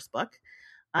in the first book.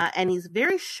 And he's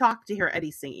very shocked to hear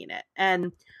Eddie singing it.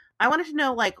 And I wanted to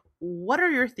know, like, what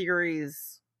are your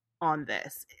theories on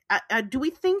this? Do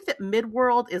we think that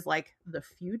Midworld is like the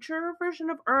future version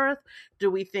of Earth?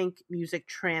 Do we think music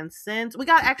transcends? We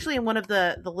got actually in one of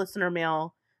the listener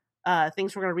mail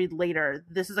things we're going to read later.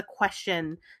 This is a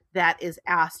question that is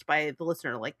asked by the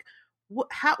listener, like,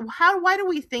 why do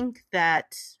we think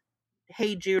that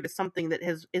Hey Jude is something that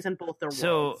is in both their worlds?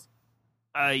 So,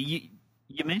 you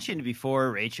mentioned before,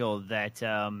 Rachel, that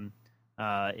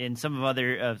in some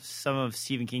of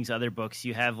Stephen King's other books,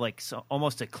 you have like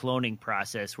almost a cloning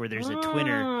process where there's a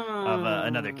twinner of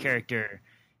another character.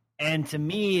 And to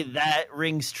me, that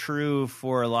rings true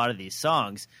for a lot of these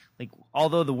songs. Like,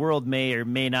 although the world may or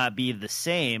may not be the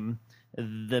same,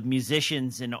 the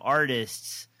musicians and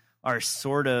artists are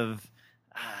sort of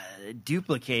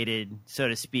duplicated, so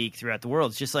to speak, throughout the world.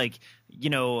 It's just like,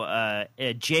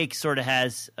 Jake sort of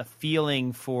has a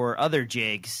feeling for other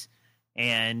Jakes,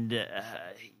 and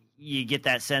you get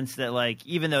that sense that, like,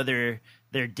 even though they're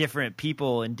they're different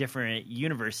people in different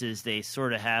universes, they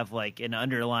sort of have like an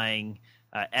underlying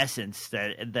essence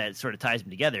that sort of ties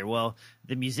them together. Well,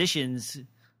 the musicians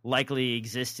likely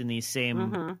exist in these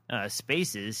same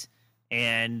spaces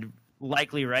and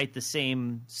likely write the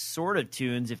same sort of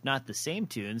tunes, if not the same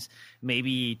tunes,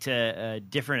 maybe to a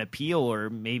different appeal or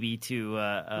maybe to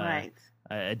a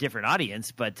different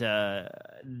audience. But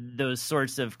those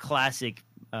sorts of classic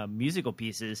musical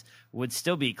pieces would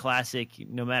still be classic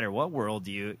no matter what world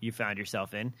you found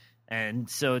yourself in. And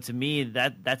so to me,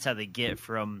 that's how they get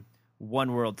from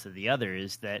one world to the other,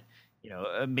 is that,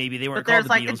 maybe they weren't called the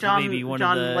like Beatles, John, but maybe one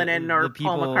John of the Lennon or the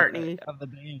Paul people McCartney of the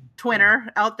band. twinner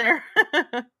out there.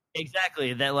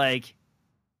 Exactly. That like,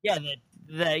 yeah,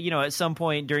 that at some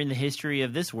point during the history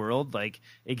of this world, like,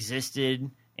 existed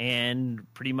and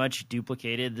pretty much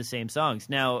duplicated the same songs.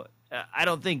 Now, I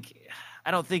don't think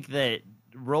that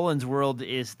Roland's world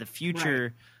is the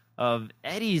future of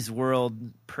Eddie's world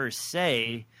per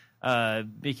se,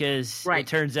 because it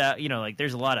turns out, like,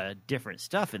 there's a lot of different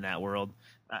stuff in that world.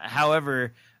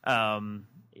 However,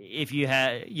 if you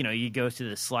had, you go to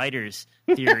the Sliders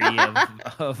theory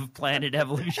of planet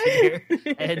evolution here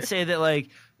and say that, like,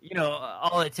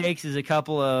 all it takes is a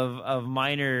couple of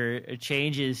minor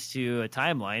changes to a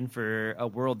timeline for a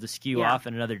world to skew off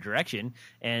in another direction.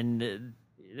 And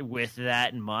with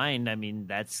that in mind, I mean,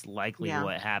 that's likely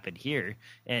what happened here.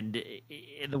 And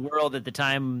in the world at the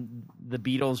time the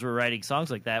Beatles were writing songs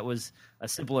like that was a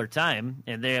simpler time,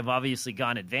 and they have obviously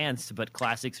gone advanced, but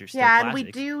classics are still classics. And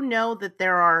we do know that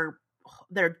there are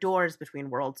doors between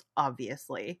worlds,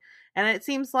 obviously. And it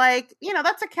seems like,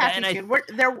 that's a catchy tune.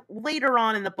 There later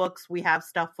on in the books we have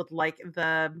stuff with like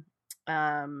the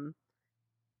well,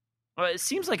 it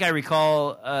seems like I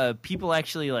recall people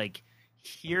actually like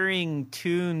hearing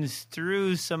tunes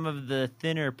through some of the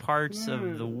thinner parts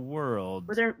of the world.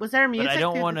 Was there music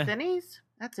through the thinnies?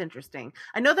 That's interesting.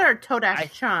 I know there are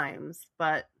Toadash chimes,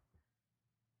 but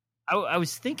I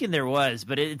was thinking there was,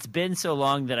 but it's been so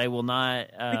long that I will not.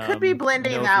 We could be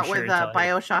blending that with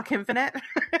BioShock Infinite.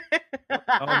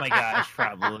 Oh my gosh,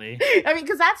 probably. I mean,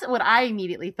 because that's what I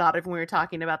immediately thought of when we were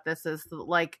talking about this, is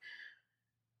like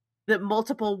the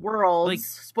multiple worlds. Like,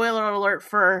 spoiler alert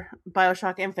for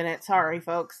BioShock Infinite. Sorry,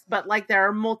 folks, but like there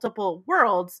are multiple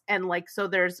worlds, and like so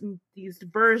there's these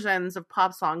versions of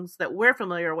pop songs that we're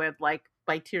familiar with, like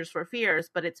by Tears for Fears,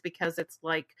 but it's because it's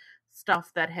like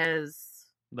stuff that has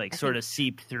like sort of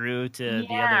seeped through to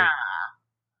the other.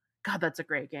 God, that's a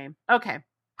great game. Okay.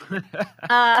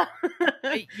 I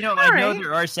know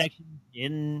there are sections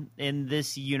in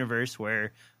this universe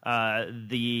where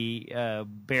the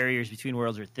barriers between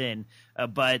worlds are thin,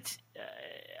 but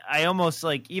I almost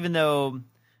like, even though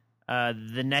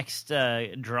the next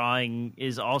drawing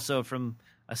is also from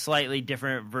a slightly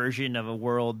different version of a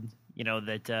world,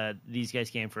 that these guys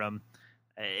came from,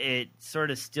 it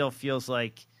sort of still feels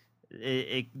like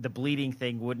the bleeding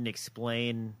thing wouldn't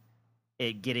explain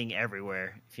it getting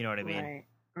everywhere, if you know what I mean.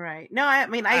 Right. No, I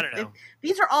mean, I don't know.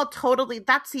 These are all totally.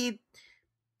 That's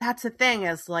the thing,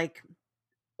 is like,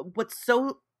 what's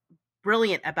so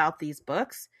brilliant about these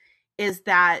books is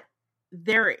that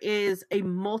there is a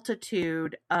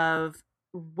multitude of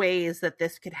ways that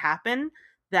this could happen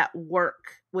that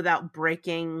work without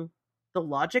breaking the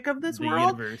logic of this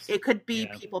world. Universe. It could be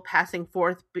people passing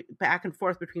back and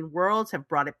forth between worlds have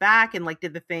brought it back and like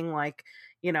did the thing, like,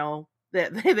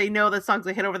 they know the song's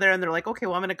a hit over there, and they're like, okay,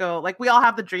 well, I'm gonna go. Like, we all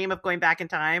have the dream of going back in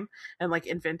time and like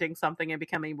inventing something and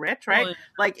becoming rich, right? Well,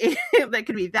 like that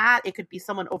could be that. It could be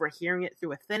someone overhearing it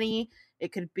through a thinny.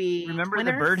 It could be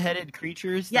the bird-headed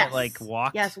creatures that like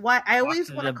walk. Yes, why I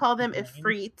always want to call them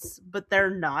ifrits, but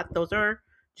they're not. Those are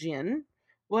jinn.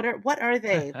 What are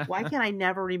they? Why can't I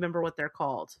never remember what they're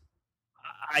called?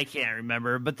 I can't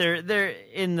remember, but they're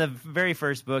in the very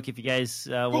first book. If you guys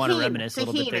want to reminisce a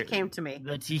little bit, it came to me.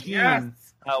 The Taheen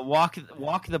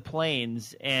walk the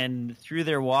plains, and through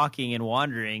their walking and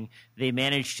wandering, they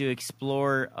manage to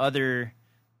explore other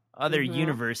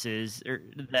universes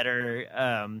that are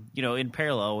in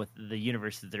parallel with the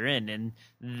universe that they're in, and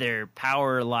their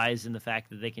power lies in the fact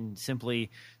that they can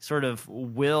simply sort of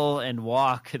will and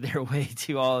walk their way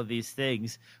to all of these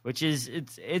things, which is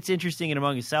it's interesting in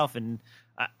among itself. And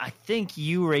I think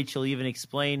you, Rachel, even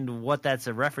explained what that's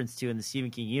a reference to in the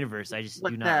Stephen King universe. I just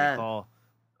do not recall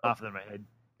off the top of my head.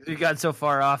 We've gotten so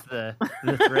far off the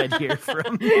thread here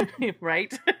from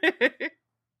right.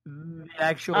 The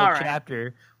actual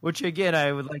chapter, which again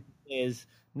I would like to say is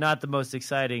not the most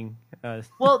exciting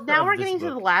Well, now we're this getting to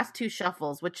book. the last two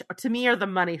shuffles, which to me are the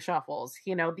money shuffles.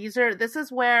 This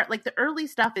is where like the early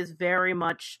stuff is very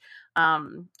much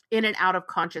in and out of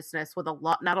consciousness with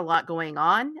not a lot going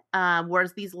on.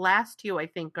 Whereas these last two, I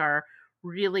think, are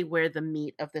really where the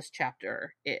meat of this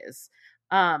chapter is.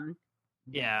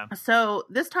 Yeah. So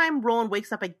this time Roland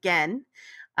wakes up again,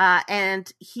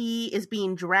 and he is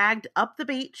being dragged up the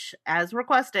beach as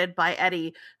requested by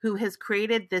Eddie, who has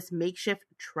created this makeshift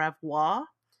travois.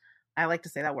 I like to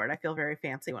say that word. I feel very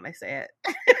fancy when I say it.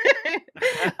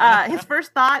 His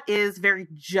first thought is very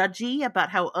judgy about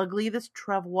how ugly this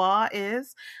travois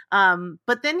is.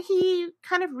 But then he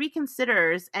kind of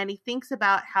reconsiders and he thinks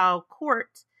about how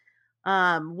Court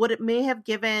may have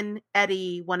given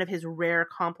Eddie one of his rare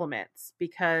compliments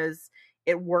because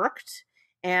it worked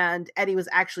and Eddie was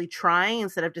actually trying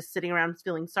instead of just sitting around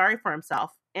feeling sorry for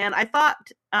himself. And I thought,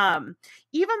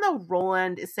 even though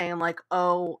Roland is saying like,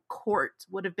 oh, Court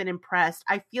would have been impressed,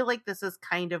 I feel like this is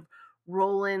kind of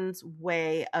Roland's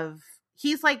way of,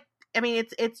 he's like, I mean,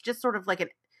 it's just sort of like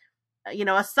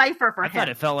a cipher for him. I thought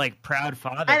it felt like proud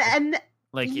father. And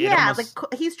like, yeah, almost...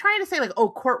 like he's trying to say like, oh,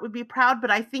 Court would be proud, but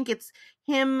I think it's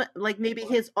him like maybe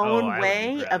his own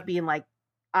way of being like,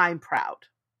 I'm proud.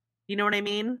 You know what I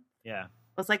mean? Yeah.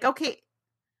 I was like, okay.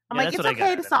 I'm like, it's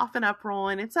okay to soften up,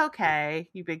 Roland. It's okay,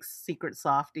 you big secret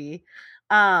softy.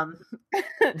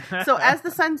 So as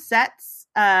the sun sets,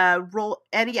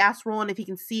 Eddie asks Roland if he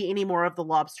can see any more of the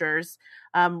lobsters.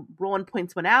 Roland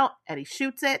points one out. Eddie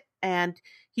shoots it, and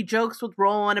he jokes with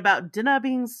Roland about dinner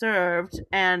being served.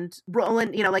 And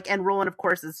Roland, and Roland, of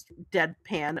course, is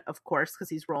deadpan, of course, because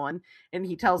he's Roland. And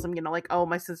he tells him, like, oh,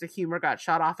 my sense of humor got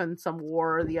shot off in some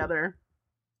war or the other.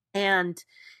 And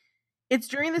it's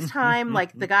during this time,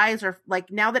 like, the guys are, like,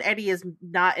 now that Eddie is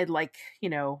not in, like,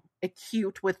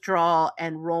 acute withdrawal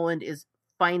and Roland is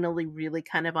finally really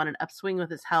kind of on an upswing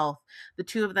with his health, the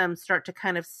two of them start to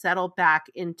kind of settle back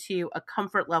into a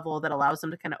comfort level that allows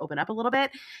them to kind of open up a little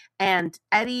bit. And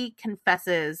Eddie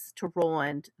confesses to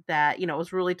Roland that, it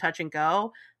was really touch and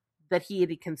go, that he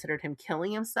had considered him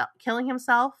killing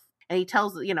himself. And he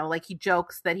tells, he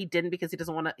jokes that he didn't because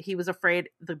he was afraid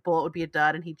the bullet would be a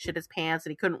dud and he'd shit his pants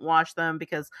and he couldn't wash them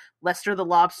because Lester the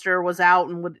lobster was out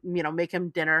and would, make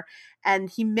him dinner. And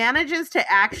he manages to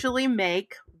actually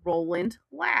make Roland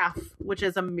laugh, which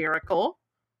is a miracle.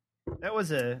 That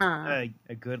was a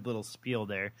good little spiel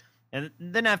there. And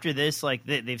then after this, like,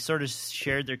 they've sort of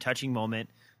shared their touching moment.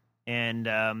 And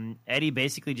Eddie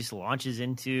basically just launches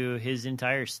into his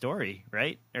entire story,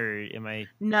 right? Or am I?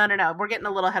 No. We're getting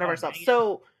a little ahead of ourselves. Man.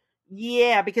 So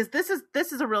yeah, because this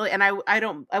is a really, and I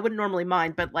wouldn't normally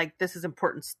mind, but like this is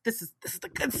important. This is the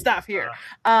good stuff here.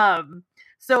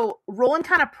 So Roland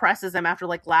kind of presses him after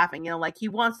like laughing, like he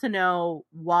wants to know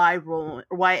why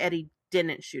Eddie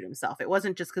didn't shoot himself. It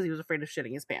wasn't just because he was afraid of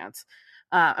shitting his pants.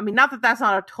 I mean, not that that's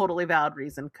not a totally valid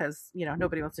reason because,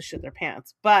 nobody wants to shit their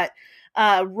pants, but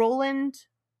Roland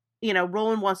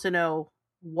wants to know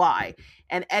why.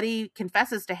 And Eddie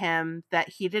confesses to him that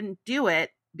he didn't do it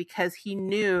because he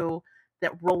knew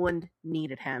that Roland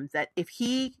needed him, that if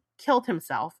he killed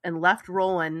himself and left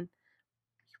Roland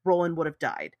would have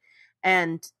died.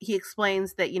 And he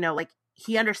explains that,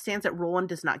 he understands that Roland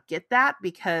does not get that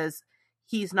because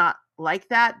he's not like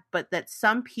that, but that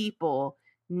some people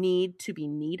need to be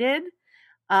needed.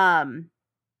 And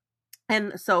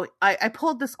so I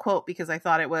pulled this quote because I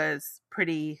thought it was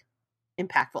pretty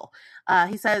impactful.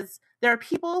 He says, there are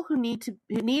people who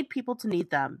need people to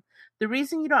need them. The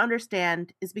reason you don't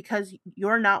understand is because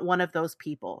you're not one of those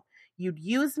people. You'd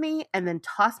use me and then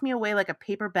toss me away like a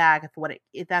paper bag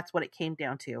if that's what it came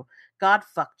down to. God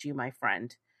fucked you, my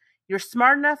friend. You're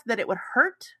smart enough that it would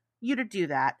hurt you to do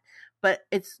that, but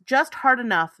it's just hard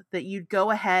enough that you'd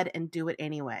go ahead and do it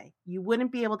anyway. You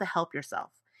wouldn't be able to help yourself.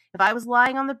 If I was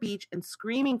lying on the beach and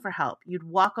screaming for help, you'd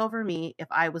walk over me if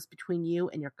I was between you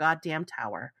and your goddamn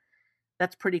tower.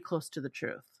 That's pretty close to the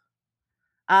truth.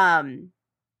 And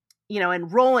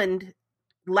Roland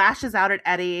lashes out at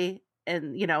Eddie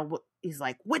and, he's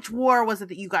like, which war was it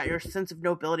that you got your sense of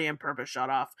nobility and purpose shut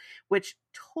off? Which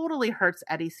totally hurts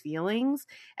Eddie's feelings.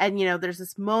 And, there's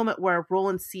this moment where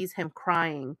Roland sees him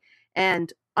crying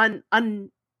and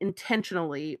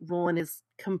unintentionally, Roland has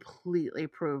completely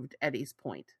proved Eddie's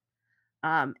point.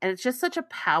 And it's just such a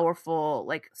powerful,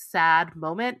 like, sad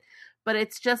moment. But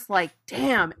it's just like,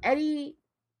 damn, Eddie,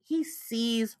 he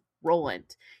sees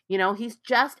Roland. He's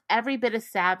just every bit as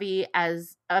savvy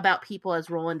about people as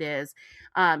Roland is.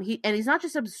 He's not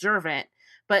just observant,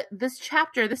 but this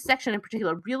section in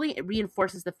particular really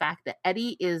reinforces the fact that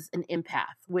Eddie is an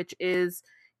empath, which is,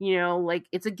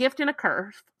 it's a gift and a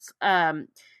curse.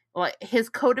 like his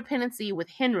codependency with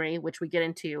Henry, which we get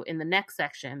into in the next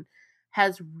section,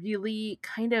 has really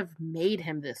kind of made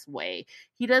him this way.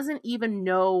 He doesn't even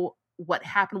know what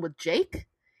happened with Jake,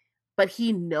 but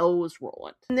he knows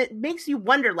Roland. And it makes you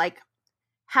wonder, like,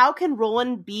 how can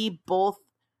Roland be both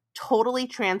totally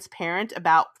transparent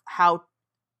about how,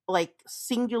 like,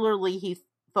 singularly he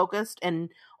focused and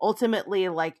ultimately,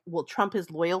 like, will trump his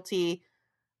loyalty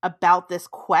about this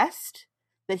quest,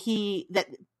 that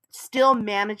still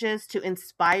manages to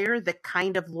inspire the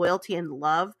kind of loyalty and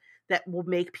love that will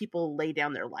make people lay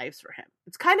down their lives for him.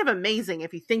 It's kind of amazing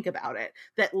if you think about it,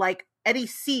 that like Eddie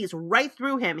sees right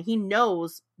through him. He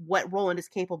knows what Roland is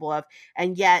capable of,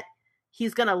 and yet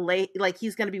he's gonna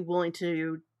be willing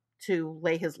to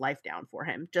lay his life down for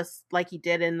him, just like he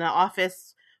did in the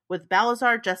office with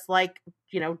Balazar, just like,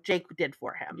 Jake did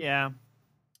for him. Yeah.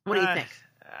 What do you think?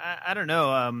 I don't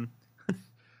know.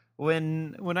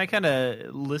 When I kind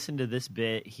of listened to this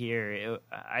bit here,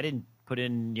 I didn't put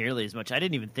in nearly as much. I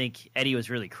didn't even think Eddie was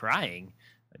really crying,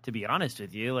 to be honest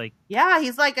with you. Like, yeah,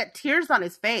 he's like got tears on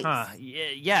his face.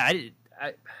 Yeah.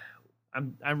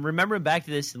 I'm remembering back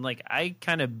to this, and like I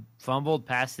kind of fumbled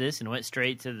past this and went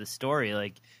straight to the story.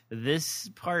 Like, this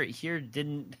part here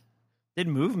didn't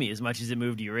move me as much as it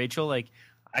moved you, Rachel. Like,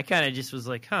 I kind of just was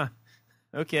like, huh,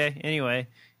 okay, anyway,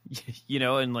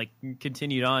 and like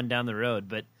continued on down the road.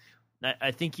 But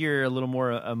I think you're a little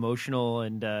more emotional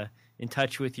and in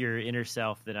touch with your inner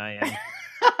self than I am.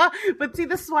 But see,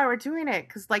 this is why we're doing it,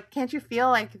 because like, can't you feel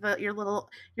like your little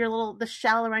the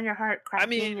shell around your heart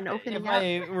cracking and opening up?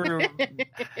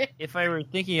 If I were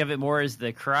thinking of it more as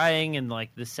the crying and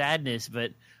like the sadness,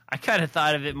 but I kind of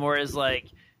thought of it more as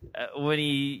like when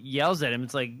he yells at him,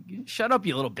 it's like, shut up,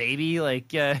 you little baby, like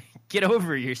get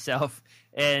over yourself.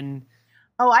 And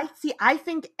I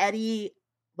think Eddie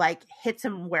like hits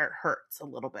him where it hurts a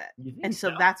little bit, and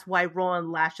so that's why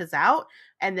Roland lashes out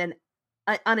and then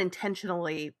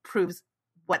unintentionally proves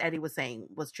what Eddie was saying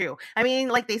was true. I mean,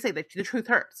 like they say, the truth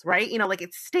hurts, right? Like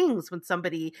it stings when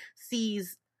somebody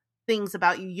sees things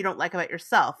about you don't like about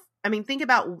yourself. I mean, think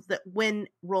about when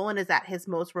Roland is at his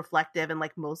most reflective and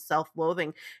like most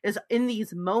self-loathing is in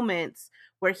these moments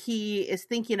where he is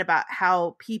thinking about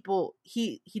how people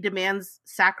he demands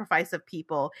sacrifice of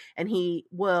people, and he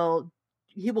will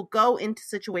go into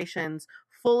situations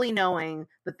fully knowing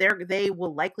that they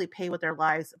will likely pay with their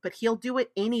lives, but he'll do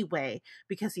it anyway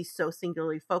because he's so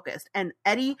singularly focused. And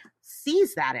Eddie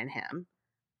sees that in him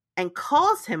and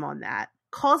calls him on that,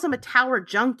 calls him a tower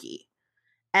junkie.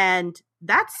 And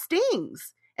that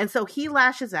stings. And so he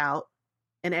lashes out,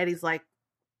 and Eddie's like,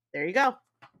 there you go.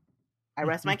 I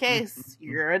rest my case.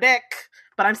 You're a dick,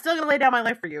 but I'm still going to lay down my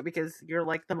life for you because you're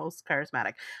like the most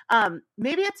charismatic.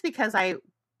 Maybe it's because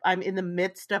I'm in the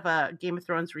midst of a Game of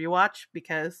Thrones rewatch,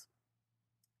 because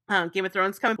Game of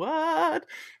Thrones coming. What?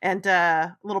 And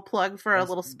a little plug for a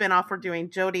little spinoff we're doing.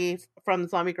 Jody from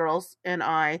Zombie Girls and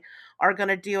I are going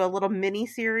to do a little mini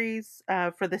series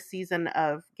for this season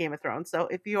of Game of Thrones. So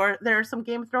if there are some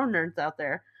Game of Thrones nerds out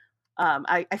there,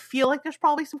 I feel like there's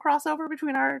probably some crossover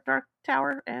between our Dark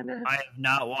Tower and. I have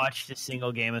not watched a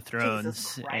single Game of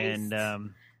Thrones, and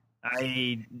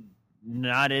I.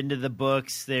 Not into the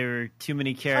books. There were too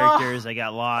many characters. I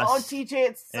got lost. Oh, TJ,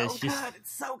 it's good.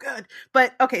 It's so good.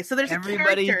 But okay, so there's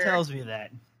everybody tells me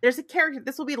that there's a character.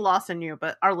 This will be lost on you,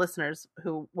 but our listeners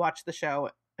who watch the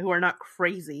show, who are not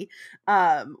crazy,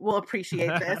 will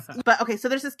appreciate this. But okay, so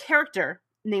there's this character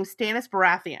named Stannis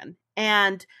Baratheon,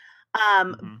 and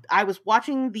I was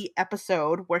watching the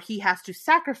episode where he has to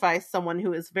sacrifice someone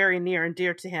who is very near and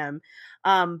dear to him.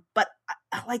 But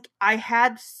like I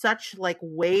had such like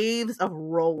waves of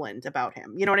Roland about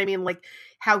him. You know what I mean? Like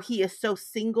how he is so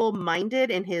single-minded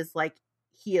in his like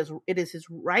it is his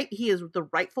right. He is the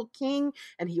rightful king,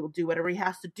 and he will do whatever he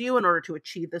has to do in order to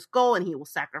achieve this goal, and he will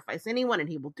sacrifice anyone, and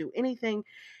he will do anything.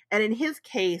 And in his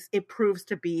case, it proves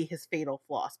to be his fatal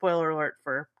flaw. Spoiler alert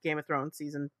for Game of Thrones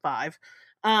season 5.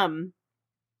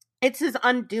 It's his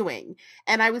undoing.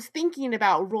 And I was thinking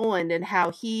about Roland and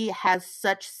how he has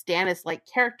such Stannis-like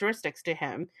characteristics to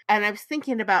him. And I was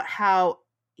thinking about how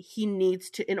he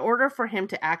needs to, in order for him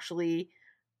to actually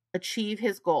achieve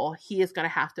his goal, he is going to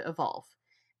have to evolve.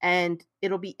 And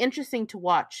it'll be interesting to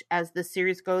watch as the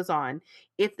series goes on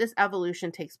if this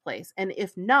evolution takes place. And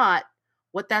if not,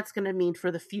 what that's going to mean for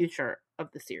the future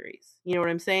of the series. You know what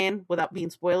I'm saying? Without being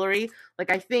spoilery.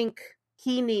 Like, I think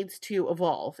he needs to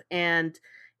evolve. And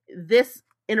this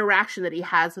interaction that he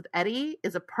has with Eddie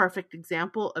is a perfect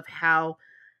example of how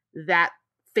that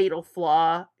fatal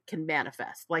flaw can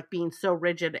manifest. Like being so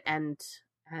rigid and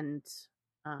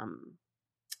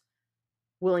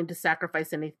willing to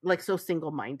sacrifice any, like, so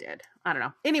single-minded. I don't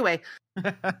know. Anyway,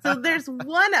 so there's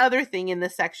one other thing in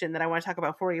this section that I want to talk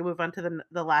about before we move on to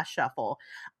the last shuffle.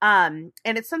 And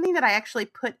it's something that I actually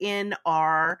put in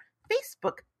our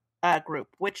Facebook group,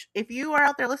 which if you are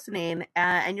out there listening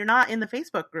and you're not in the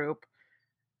Facebook group,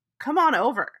 come on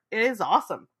over. It is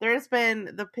awesome. The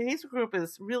Facebook group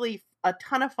is really a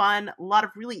ton of fun. A lot of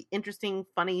really interesting,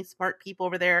 funny, smart people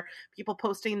over there. People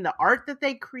posting the art that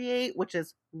they create, which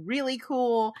is really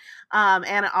cool.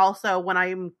 And also when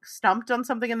I'm stumped on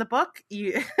something in the book,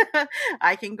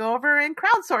 I can go over and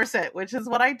crowdsource it, which is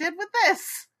what I did with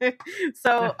this.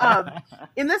 So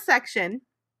in this section,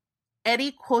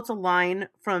 Eddie quotes a line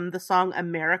from the song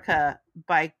America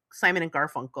by Simon and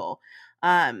Garfunkel.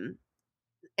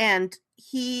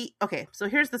 So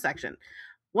here's the section.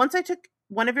 Once I took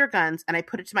one of your guns and I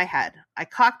put it to my head. I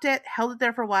cocked it, held it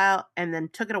there for a while, and then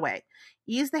took it away.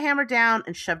 Eased the hammer down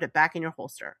and shoved it back in your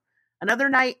holster. Another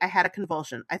night, I had a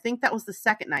convulsion. I think that was the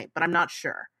second night, but I'm not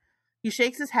sure. He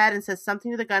shakes his head and says something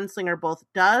to the gunslinger both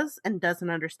does and doesn't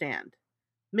understand.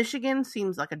 Michigan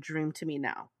seems like a dream to me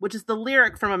now, which is the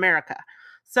lyric from America.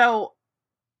 So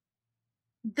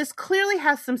this clearly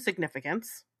has some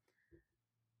significance.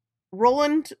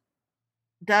 Roland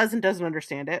does and doesn't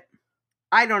understand it.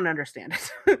 I don't understand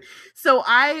it. So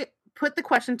I put the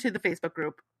question to the Facebook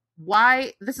group.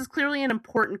 Why? This is clearly an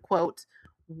important quote.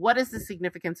 What is the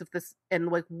significance of this? And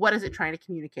like, what is it trying to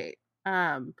communicate?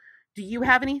 Do you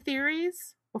have any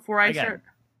theories before I start?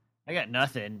 I got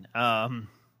nothing. I'm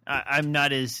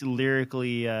not as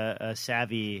lyrically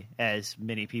savvy as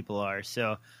many people are.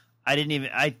 So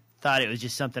I thought it was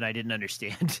just something I didn't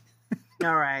understand.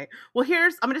 All right. Well,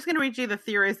 I'm just going to read you the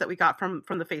theories that we got from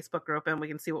the Facebook group and we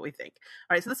can see what we think.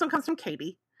 All right. So this one comes from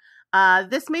Katie.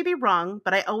 This may be wrong,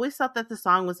 but I always thought that the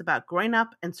song was about growing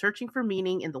up and searching for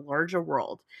meaning in the larger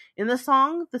world. In the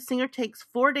song, the singer takes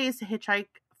 4 days to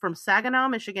hitchhike from Saginaw,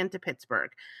 Michigan to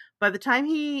Pittsburgh. By the time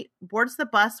he boards the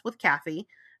bus with Kathy,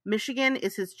 Michigan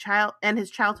is his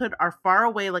childhood are far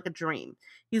away like a dream.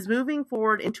 He's moving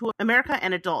forward into America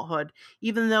and adulthood,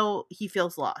 even though he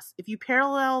feels lost. If you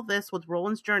parallel this with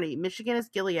Roland's journey, Michigan is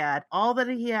Gilead. All that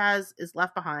he has is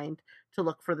left behind to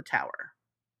look for the tower.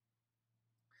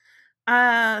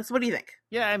 So what do you think?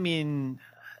 Yeah, I mean,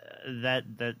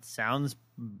 that sounds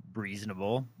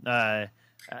reasonable. I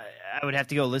would have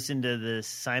to go listen to the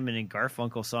Simon and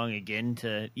Garfunkel song again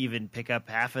to even pick up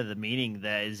half of the meaning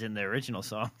that is in the original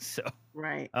song. So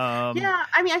right. Yeah,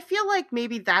 I mean, I feel like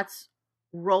maybe that's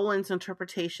Roland's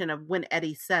interpretation of when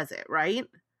Eddie says it, right?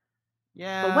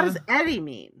 Yeah. But what does Eddie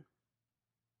mean?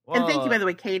 Well, and thank you, by the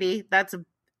way, Katie. That's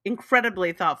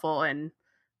incredibly thoughtful and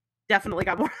definitely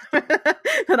got more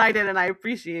than I did, and I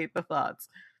appreciate the thoughts.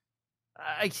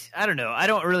 I don't know. I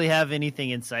don't really have anything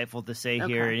insightful to say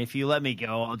here, and if you let me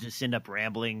go, I'll just end up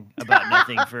rambling about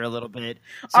nothing for a little bit.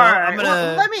 So right. I'm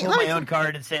gonna pull my own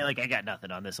card and say, like, I got nothing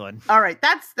on this one. All right,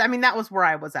 that was where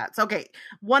I was at. So okay,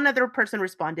 one other person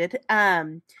responded.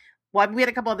 Well, we had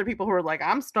a couple other people who were like,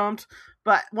 I'm stumped,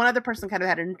 but one other person kind of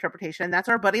had an interpretation, and that's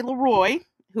our buddy Leroy,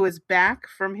 who is back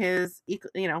from his,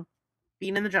 being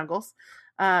in the jungles,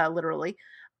 literally.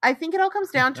 I think it all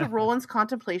comes down to Roland's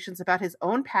contemplations about his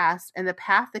own past and the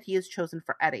path that he has chosen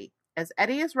for Eddie. As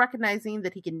Eddie is recognizing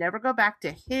that he can never go back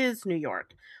to his New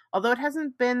York. Although it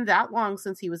hasn't been that long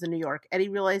since he was in New York, Eddie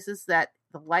realizes that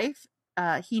the life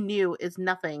he knew is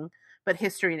nothing but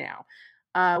history now.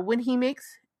 When he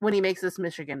makes this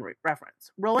Michigan reference,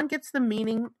 Roland gets the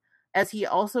meaning as he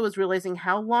also is realizing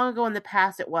how long ago in the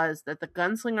past it was that the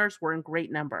gunslingers were in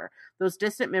great number. Those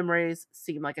distant memories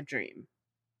seem like a dream.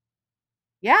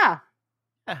 Yeah,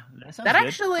 that sounds that good.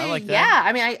 actually, I like that. yeah.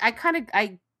 I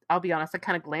mean, I'll be honest. I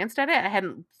kind of glanced at it. I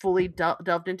hadn't fully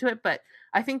delved into it, but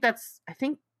I think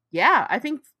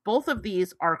both of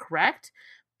these are correct.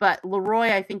 But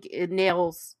Leroy, I think it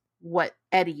nails what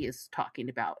Eddie is talking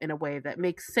about in a way that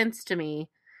makes sense to me.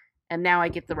 And now I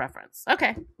get the reference.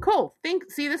 Okay, cool.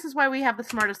 See, this is why we have the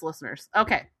smartest listeners.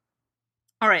 Okay.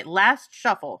 All right, last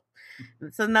shuffle.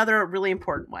 It's another really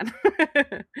important one.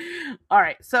 All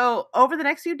right, so over the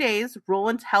next few days,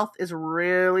 Roland's health is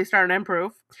really starting to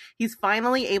improve. He's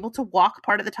finally able to walk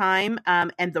part of the time,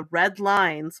 and the red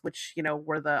lines, which,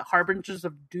 were the harbingers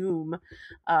of doom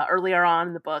earlier on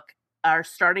in the book, are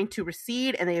starting to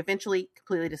recede, and they eventually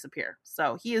completely disappear.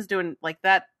 So he is doing, like,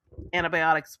 that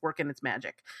antibiotics working its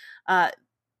magic.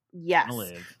 Yes.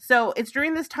 So it's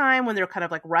during this time when they're kind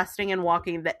of like resting and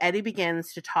walking that Eddie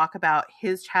begins to talk about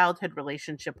his childhood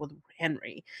relationship with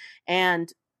Henry. And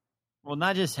well,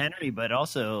 not just Henry, but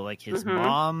also like his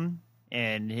mom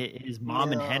and his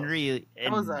mom and Henry.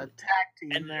 That was a tag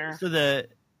team there. So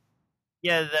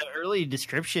Yeah, the early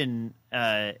description,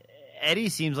 Eddie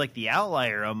seems like the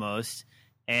outlier almost,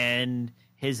 and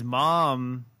his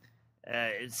mom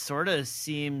it sort of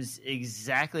seems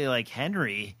exactly like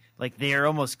Henry. Like they are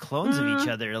almost clones of each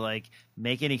other, like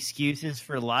making excuses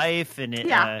for life and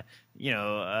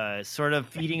Yeah. sort of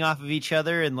feeding off of each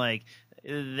other, and like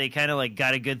they kind of like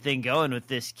got a good thing going with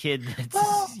this kid that's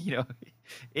Well,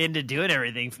 into doing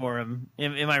everything for him.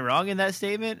 Am I wrong in that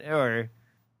statement, or?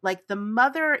 like the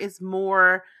mother is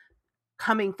more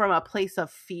coming from a place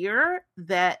of fear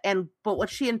but what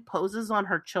she imposes on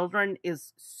her children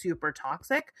is super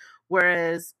toxic,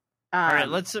 whereas All right,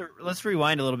 let's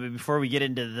rewind a little bit before we get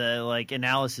into the like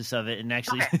analysis of it and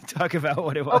actually okay. talk about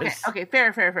what it was. Okay,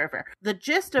 fair. The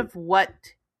gist of what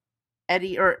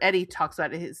Eddie talks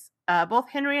about is both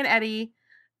Henry and Eddie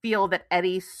feel that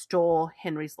Eddie stole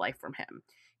Henry's life from him.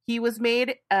 He was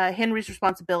made Henry's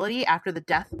responsibility after the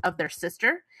death of their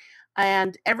sister.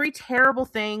 And every terrible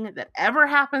thing that ever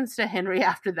happens to Henry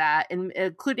after that,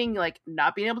 including like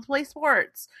not being able to play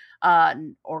sports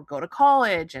or go to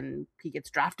college, and he gets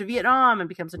drafted to Vietnam and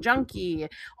becomes a junkie,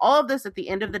 all of this at the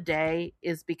end of the day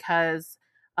is because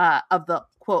of the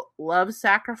quote love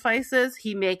sacrifices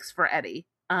he makes for Eddie.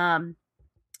 And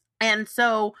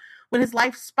so when his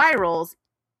life spirals,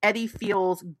 Eddie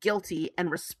feels guilty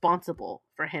and responsible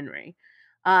for Henry.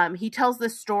 He tells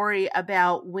this story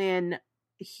about when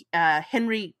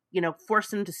Henry,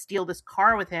 forced him to steal this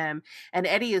car with him, and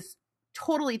Eddie is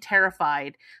totally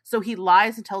terrified. So he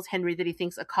lies and tells Henry that he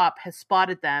thinks a cop has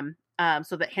spotted them,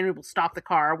 so that Henry will stop the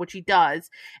car, which he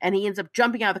does, and he ends up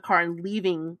jumping out of the car and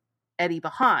leaving Eddie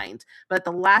behind. But at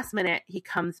the last minute, he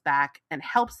comes back and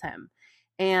helps him,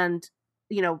 and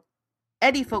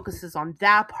Eddie focuses on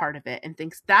that part of it and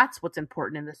thinks that's what's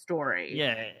important in the story.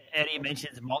 Yeah, Eddie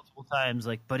mentions multiple times,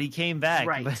 like, but he came back.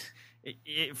 Right. But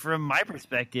from my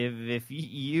perspective, if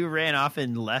you ran off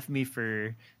and left me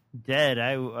for dead,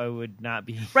 I would not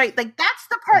be right. Like that's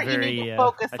the part you very, need to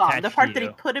focus on. The part that he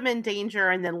you. put him in danger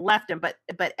and then left him. But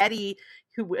Eddie,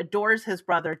 who adores his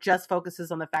brother, just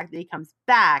focuses on the fact that he comes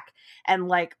back. And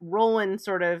like Roland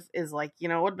sort of is like, it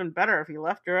would have been better if you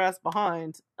left your ass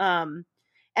behind.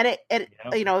 And it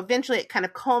eventually it kind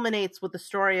of culminates with the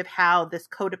story of how this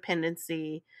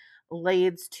codependency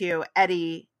leads to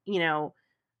Eddie,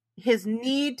 his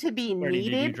need to be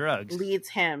needed leads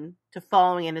him to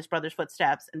following in his brother's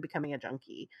footsteps and becoming a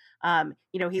junkie.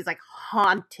 He's like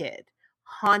haunted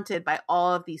by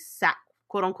all of these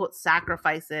quote unquote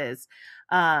sacrifices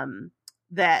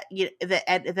that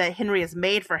Henry has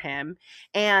made for him.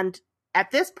 And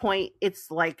at this point,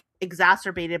 it's like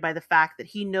exacerbated by the fact that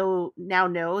he now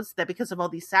knows that because of all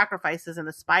these sacrifices and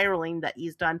the spiraling that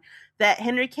he's done, that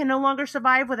Henry can no longer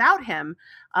survive without him.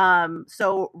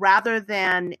 So rather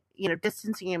than,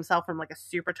 distancing himself from like a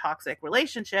super toxic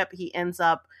relationship, he ends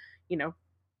up,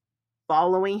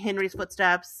 following Henry's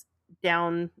footsteps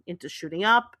down into shooting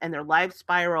up, and their lives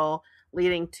spiral,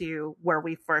 leading to where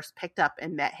we first picked up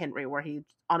and met Henry, where he's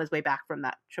on his way back from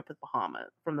that trip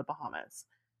from the Bahamas.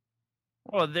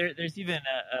 Well, there's even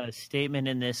a statement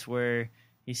in this where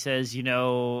he says, if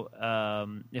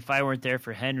I weren't there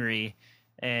for Henry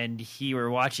and he were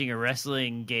watching a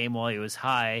wrestling game while he was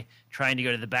high, trying to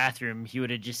go to the bathroom, he would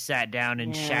have just sat down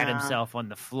and shat himself on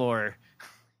the floor.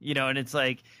 And it's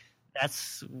like,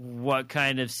 that's what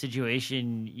kind of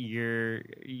situation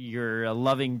your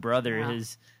loving brother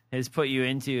has put you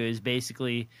into, is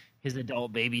basically his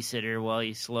adult babysitter while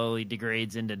he slowly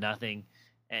degrades into nothing.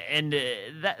 And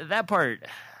that part,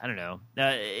 I don't know.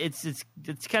 It's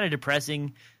kind of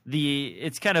depressing.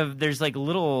 There's like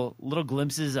little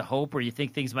glimpses of hope where you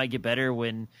think things might get better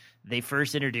when they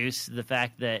first introduce the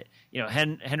fact that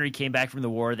Henry came back from the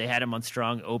war. They had him on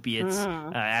strong opiates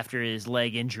after his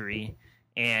leg injury,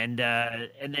 and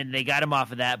then they got him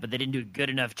off of that, but they didn't do a good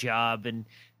enough job. And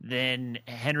then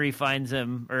Henry finds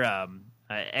him, or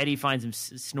Eddie finds him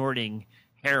snorting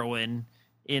heroin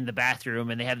in the bathroom,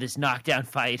 and they have this knockdown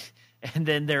fight, and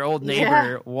then their old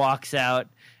neighbor walks out,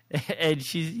 and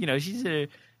she's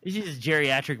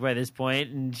geriatric by this point,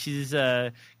 and she's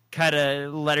kind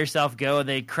of let herself go, and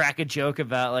they crack a joke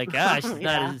about like, she's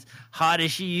not as hot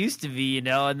as she used to be,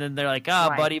 and then they're like,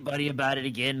 buddy about it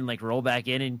again, and like roll back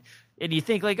in, and you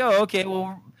think like, oh, okay,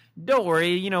 well, don't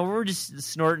worry, we're just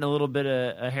snorting a little bit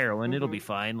of heroin. It'll be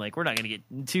fine. Like, we're not going to get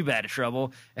in too bad of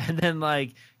trouble. And then,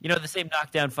 like, the same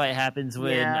knockdown fight happens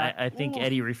when I think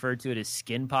Eddie referred to it as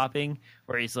skin popping,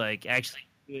 where he's, like, actually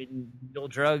doing real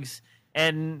drugs.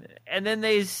 And then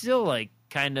they still, like,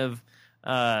 kind of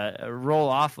roll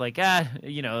off like,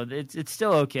 it's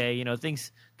still okay.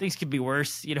 Things could be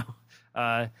worse,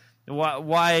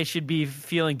 why should be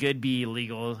feeling good be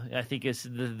illegal? I think is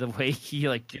the way he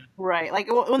like right. Like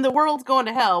when the world's going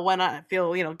to hell, why not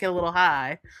feel get a little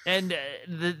high? And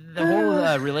the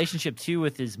whole relationship too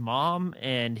with his mom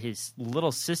and his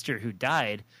little sister who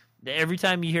died. Every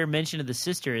time you hear mention of the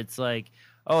sister, it's like,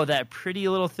 oh, that pretty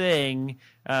little thing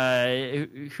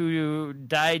who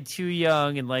died too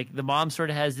young, and like the mom sort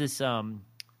of has this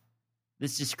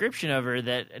this description of her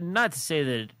that, not to say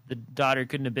that the daughter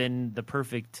couldn't have been the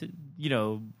perfect,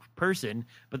 person,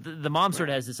 but the mom sort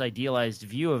of has this idealized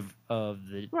view of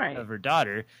her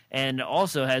daughter, and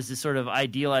also has this sort of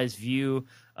idealized view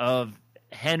of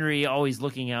Henry always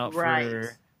looking out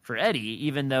for Eddie,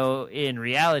 even though in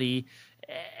reality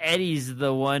Eddie's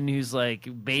the one who's like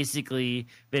basically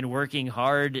been working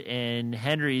hard, and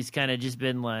Henry's kind of just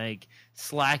been like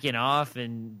slacking off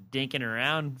and dinking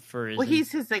around for his. Well,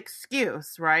 he's his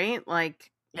excuse, right?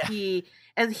 Like he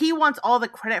wants all the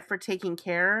credit for taking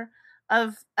care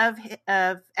of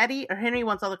Eddie, or Henry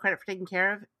wants all the credit for taking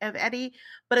care of Eddie,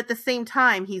 but at the same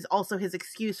time, he's also his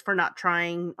excuse for not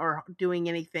trying or doing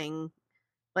anything.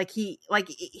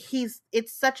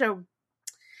 It's such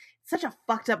a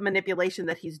fucked up manipulation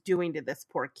that he's doing to this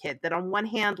poor kid, that on one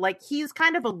hand, like, he's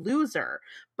kind of a loser,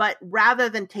 but rather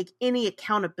than take any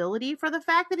accountability for the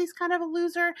fact that he's kind of a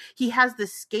loser, he has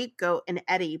this scapegoat in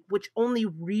Eddie, which only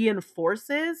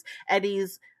reinforces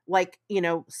Eddie's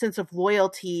sense of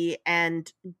loyalty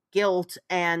and guilt,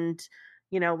 and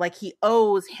like he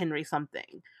owes Henry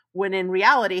something, when in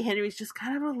reality Henry's just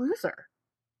kind of a loser.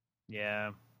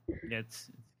 Yeah,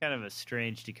 it's kind of a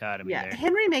strange dichotomy there.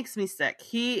 Henry makes me sick.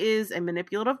 He is a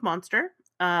manipulative monster.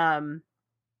 In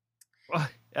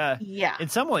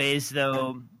some ways,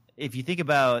 though, if you think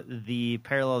about the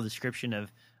parallel description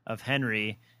of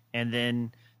Henry, and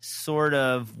then sort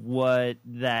of what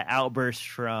that outburst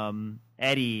from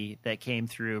Eddie that came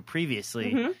through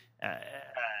previously,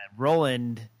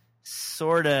 Roland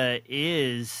sort of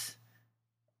is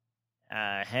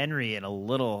Henry in a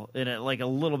little bit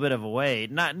of a way,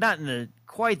 not in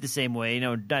quite the same way,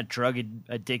 not drug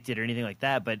addicted or anything like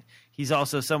that, but he's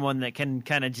also someone that can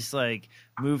kind of just like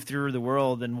move through the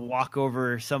world and walk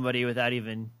over somebody without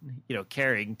even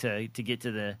caring to get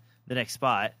to the next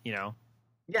spot.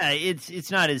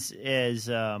 It's not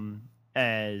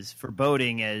as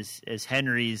foreboding as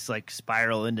Henry's like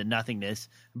spiral into nothingness,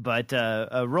 but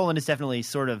Roland is definitely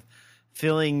sort of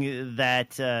filling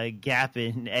that gap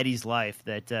in Eddie's life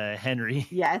that Henry.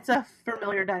 Yeah, it's a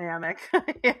familiar dynamic.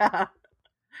 Yeah.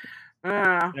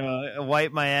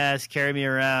 Wipe my ass, carry me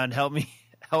around, help me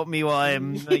while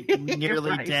I'm like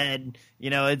nearly dead.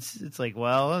 It's like,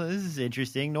 well, this is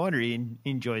interesting. No wonder he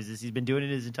enjoys this. He's been doing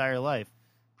it his entire life.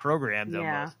 Programmed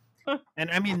almost. And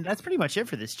I mean, that's pretty much it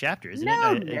for this chapter, isn't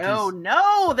it?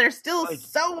 No. There's still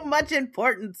so much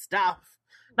important stuff.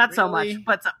 Not so much,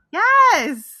 but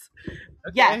yes.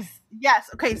 Okay. Yes.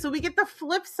 Okay, so we get the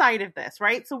flip side of this,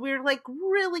 right? So we're like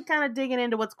really kind of digging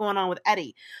into what's going on with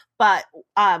Eddie. But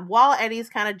while Eddie's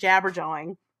kind of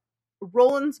jabberjawing,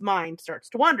 Roland's mind starts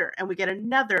to wander, and we get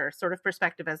another sort of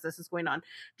perspective as this is going on.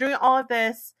 During all of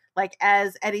this, like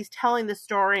as Eddie's telling the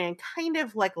story and kind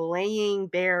of like laying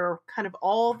bare kind of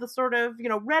all the sort of,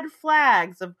 red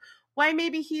flags of why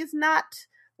maybe he's not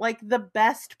like the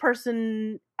best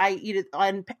person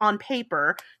on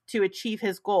paper to achieve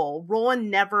his goal, Roland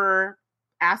never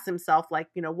asks himself, like,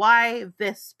 why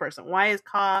this person? Why is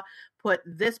Ka put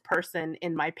this person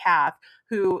in my path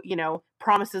who,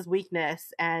 promises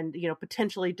weakness and,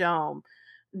 potentially doom?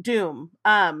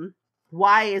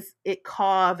 Why is it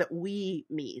Ka that we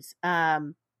meet?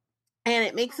 And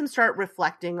it makes him start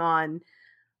reflecting on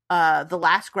the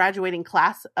last graduating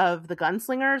class of the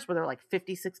Gunslingers, where there were like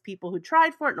 56 people who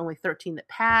tried for it and only 13 that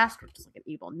passed, which is like an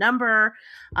evil number.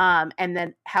 And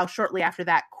then how shortly after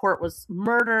that, Court was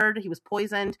murdered. He was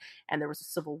poisoned, and there was a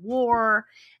civil war.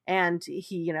 And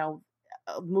he,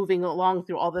 moving along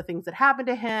through all the things that happened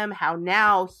to him, how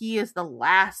now he is the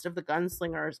last of the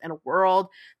Gunslingers in a world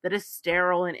that is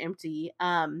sterile and empty.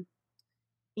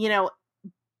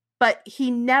 But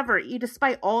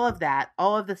despite all of that,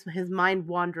 all of this, his mind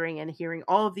wandering and hearing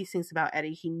all of these things about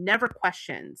Eddie, he never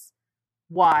questions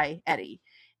why Eddie.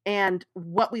 And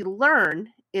what we learn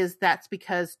is that's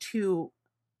because to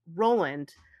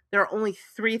Roland, there are only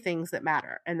three things that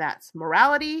matter, and that's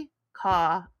morality,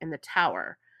 Ka, and the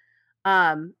Tower.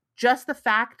 Just the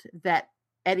fact that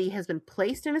Eddie has been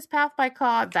placed in his path by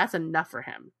Ka, that's enough for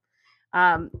him.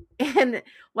 And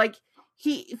like,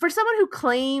 for someone who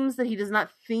claims that he does not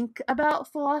think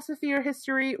about philosophy or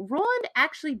history, Roland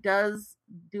actually does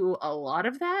do a lot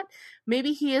of that.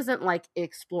 Maybe he isn't like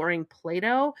exploring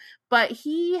Plato, but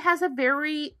he has a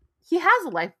very he has a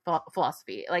life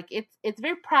philosophy. Like it's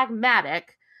very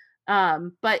pragmatic,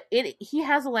 but he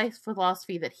has a life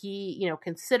philosophy that he, you know,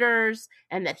 considers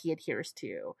and that he adheres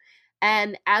to.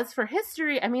 And as for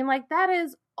history, I mean, like that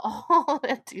is all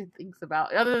that dude thinks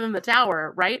about, other than the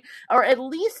tower, right? Or at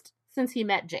least since he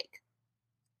met Jake.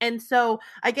 And so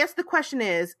I guess the question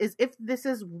is if this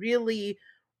is really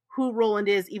who Roland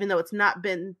is, even though that's not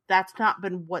been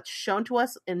what's shown to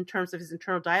us in terms of his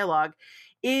internal dialogue,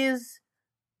 is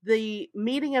the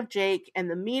meeting of Jake and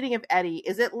the meeting of Eddie,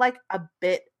 is it like a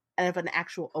bit of an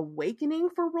actual awakening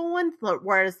for Roland?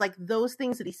 Whereas like those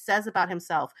things that he says about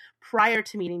himself prior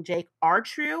to meeting Jake are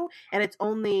true, and it's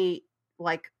only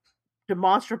like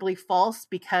demonstrably false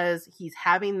because he's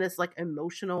having this like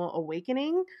emotional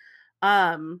awakening.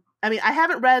 I mean, I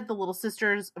haven't read The Little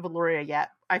Sisters of Eluria yet.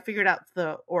 I figured out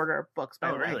the order of books,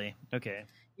 by the way. Really? Okay.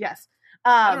 Yes.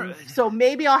 So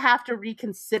maybe I'll have to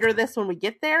reconsider this when we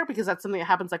get there, because that's something that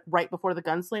happens like right before the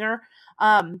Gunslinger.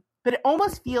 But it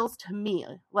almost feels to me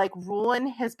like Roland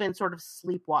has been sort of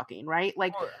sleepwalking, right?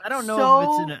 Like, well, I don't know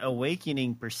if it's an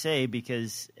awakening per se,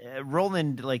 because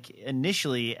Roland, like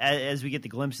initially, as we get the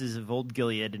glimpses of old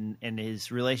Gilead and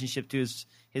his relationship to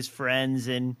his friends,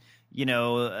 and you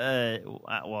know,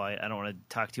 well, I don't want to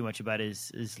talk too much about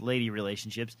his lady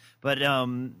relationships, but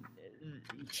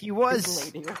he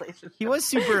was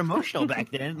super emotional back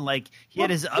then. Like he had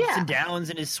his ups and downs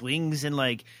and his swings, and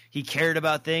like he cared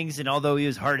about things. And although he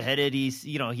was hard headed, he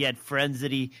had friends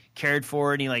that he cared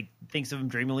for, and he like thinks of them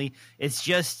dreamily. It's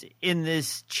just in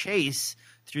this chase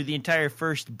through the entire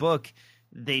first book,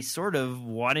 they sort of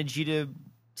wanted you to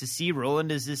see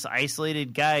Roland as this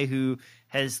isolated guy who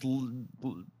has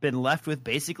been left with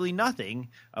basically nothing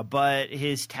but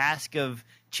his task of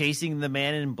chasing the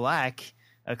man in black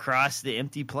across the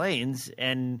empty plains.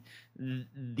 And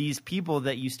these people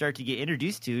that you start to get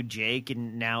introduced to, Jake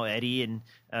and now Eddie, and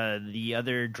the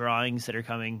other drawings that are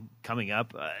coming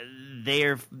up, they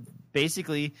are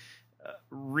basically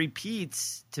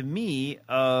repeats to me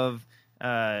of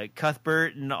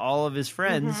Cuthbert and all of his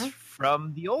friends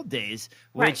from the old days,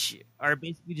 which are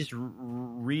basically just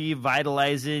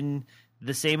revitalizing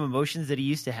the same emotions that he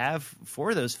used to have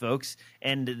for those folks.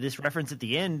 And this reference at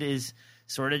the end is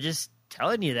sort of just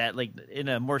telling you that, like, in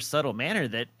a more subtle manner,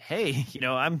 that, hey, you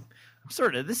know,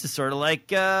 this is sort of like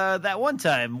that one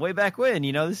time way back when,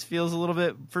 you know, this feels a little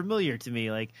bit familiar to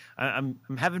me. Like I'm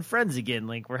having friends again.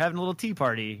 Like we're having a little tea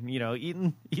party, you know,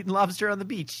 eating lobster on the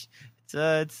beach.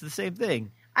 It's the same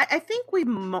thing. I think we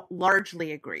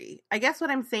largely agree. I guess what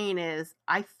I'm saying is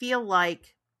I feel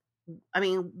like, I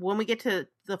mean, when we get to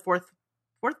the fourth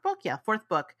book,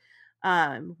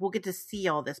 we'll get to see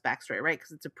all this backstory, right?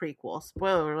 Because it's a prequel.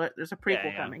 Spoiler alert, there's a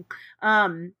prequel coming.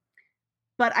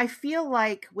 But I feel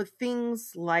like with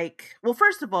things like, well,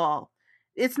 first of all,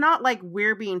 it's not like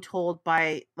we're being told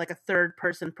by like a third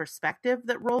person perspective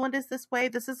that Roland is this way.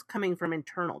 This is coming from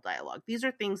internal dialogue. These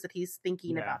are things that he's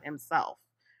thinking about himself,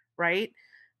 right?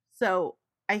 So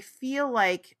I feel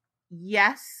like,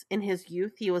 yes, in his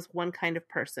youth, he was one kind of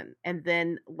person. And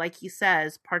then, like he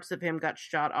says, parts of him got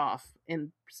shot off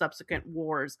in subsequent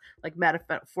wars, like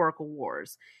metaphorical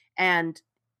wars. And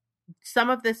some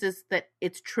of this is that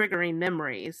it's triggering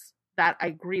memories. That I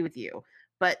agree with you.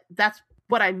 But that's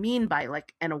what I mean by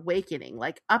like an awakening.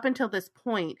 Like up until this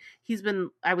point,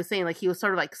 I was saying, like he was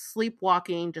sort of like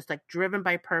sleepwalking, just like driven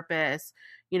by purpose,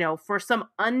 you know, for some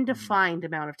undefined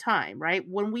amount of time, right?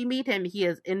 When we meet him, he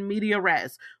is in media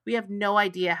res. We have no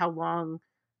idea how long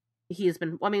he has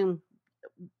been. I mean,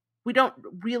 we don't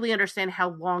really understand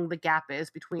how long the gap is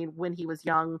between when he was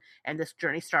young and this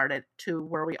journey started to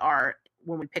where we are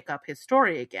when we pick up his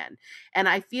story again. And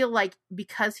I feel like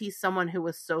because he's someone who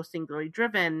was so singularly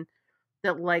driven,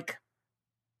 that like,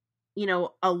 you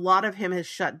know, a lot of him has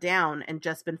shut down and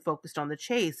just been focused on the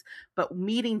chase. But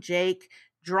meeting Jake,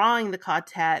 drawing the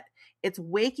quartet, it's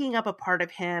waking up a part of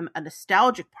him, a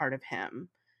nostalgic part of him,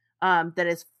 that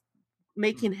is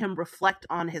making him reflect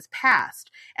on his past.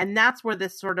 And that's where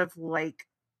this sort of like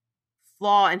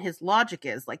flaw in his logic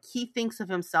is. Like he thinks of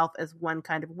himself as one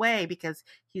kind of way because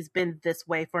he's been this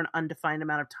way for an undefined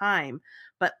amount of time,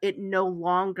 but it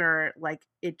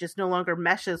just no longer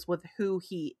meshes with who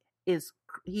he is.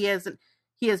 He has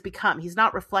become. He's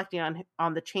not reflecting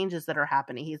on the changes that are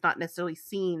happening. He's not necessarily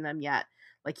seeing them yet.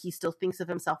 Like he still thinks of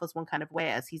himself as one kind of way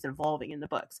as he's evolving in the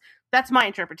books. That's my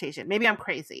interpretation. Maybe I'm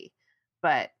crazy,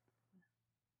 but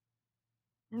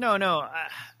no,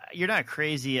 you're not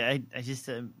crazy. I just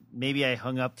maybe I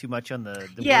hung up too much on the word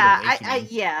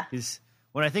awakening. Because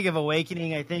when I think of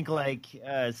awakening, I think like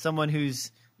someone who's,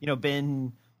 you know,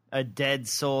 been a dead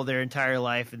soul their entire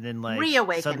life, and then like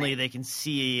suddenly they can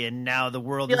see, and now the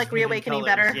world feel is like reawakening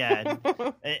colors. better. Yeah,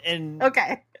 and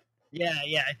okay, yeah,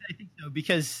 I think so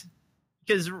because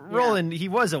Roland, he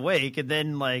was awake, and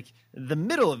then like the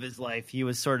middle of his life, he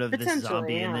was sort of this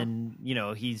zombie, and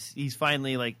then he's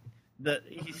finally like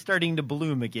he's starting to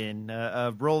bloom again,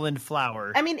 a Roland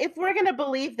flower. I mean, if we're gonna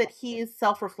believe that he's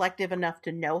self-reflective enough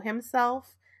to know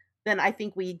himself, then I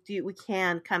think we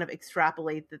can kind of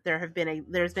extrapolate that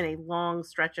there's been a long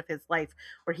stretch of his life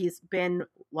where he's been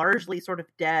largely sort of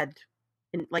dead,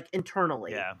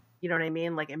 internally. Yeah. You know what I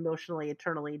mean? Like emotionally,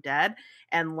 eternally dead,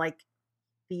 and like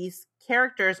these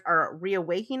characters are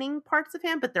reawakening parts of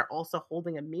him, but they're also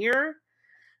holding a mirror.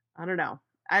 I don't know.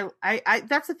 I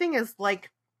that's the thing is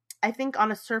like, I think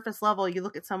on a surface level, you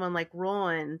look at someone like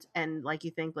Roland and like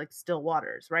you think like still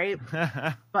waters, right?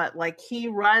 But like he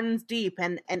runs deep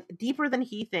and deeper than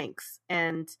he thinks.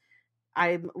 And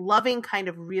I'm loving kind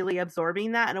of really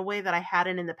absorbing that in a way that I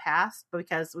hadn't in the past,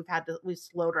 because we've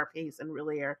slowed our pace and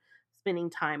really are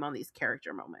spending time on these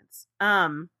character moments.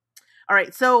 All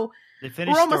right, so they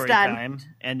finish we're almost story done. time,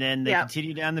 and then they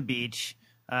continue down the beach.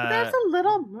 There's a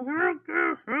little.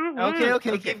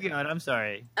 Okay, keep going. I'm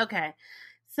sorry. Okay.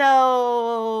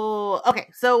 So,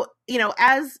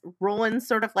 as Roland's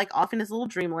sort of like off in his little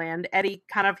dreamland, Eddie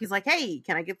he's like, hey,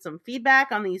 can I get some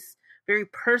feedback on these very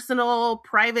personal,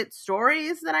 private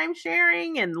stories that I'm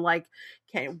sharing? And like,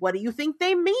 what do you think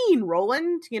they mean,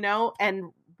 Roland?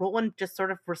 And Roland just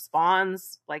sort of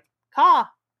responds like,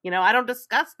 I don't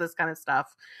discuss this kind of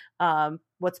stuff.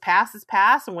 What's past is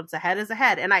past, and what's ahead is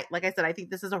ahead. And I think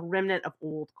this is a remnant of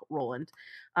old Roland.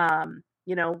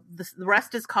 The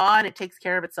rest is Ka, and it takes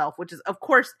care of itself, which is, of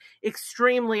course,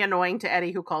 extremely annoying to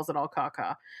Eddie, who calls it all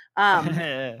caca.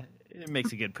 It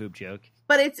makes a good poop joke.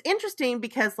 But it's interesting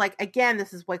because, like, again,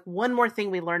 this is like one more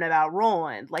thing we learn about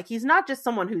Roland. Like, he's not just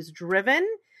someone who's driven.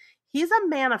 He's a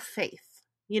man of faith.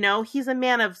 He's a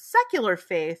man of secular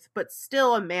faith, but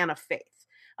still a man of faith.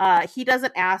 He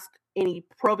doesn't ask any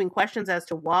probing questions as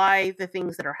to why the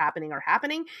things that are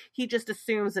happening. He just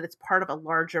assumes that it's part of a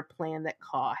larger plan that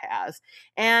Ka has.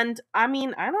 And I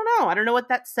mean, I don't know. I don't know what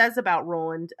that says about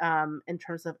Roland in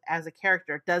terms of as a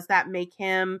character. Does that make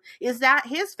him, is that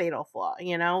his fatal flaw?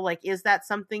 Is that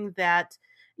something that,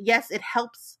 yes, it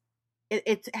helps.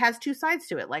 It has two sides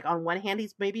to it. Like, on one hand,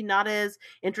 he's maybe not as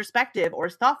introspective or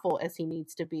as thoughtful as he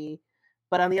needs to be.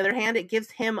 But on the other hand, it gives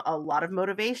him a lot of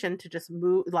motivation to just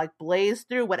move, like blaze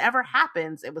through whatever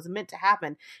happens. It was meant to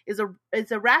happen. It's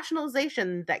a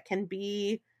rationalization that can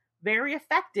be very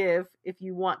effective if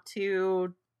you want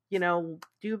to,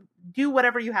 do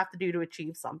whatever you have to do to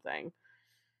achieve something.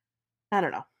 I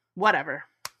don't know. Whatever.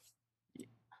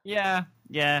 Yeah.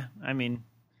 I mean,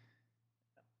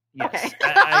 yes, okay.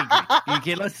 I agree.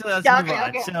 Okay, let's move on.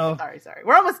 Okay. So, sorry.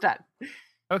 We're almost done.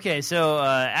 Okay, so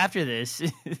after this,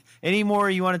 any more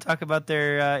you want to talk about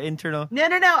their internal? No.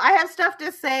 I have stuff to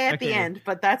say at the end,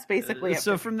 but that's basically it.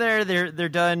 So from there, they're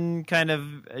done kind of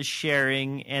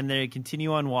sharing, and they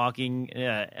continue on walking.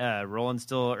 Roland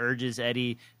still urges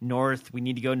Eddie north. We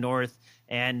need to go north,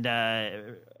 and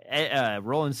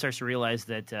Roland starts to realize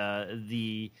that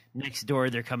the next door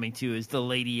they're coming to is the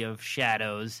Lady of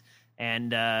Shadows,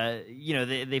 and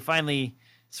they finally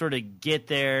sort of get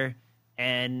there,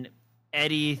 and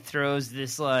Eddie throws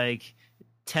this like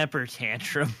temper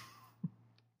tantrum,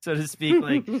 so to speak.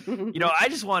 Like, I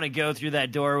just want to go through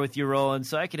that door with you, Roland,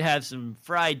 so I could have some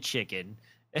fried chicken.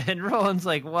 And Roland's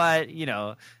like, what?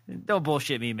 Don't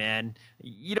bullshit me, man.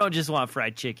 You don't just want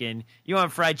fried chicken. You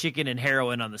want fried chicken and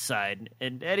heroin on the side.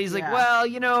 And Eddie's like, well,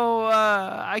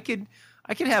 I could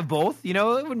have both. It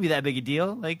wouldn't be that big a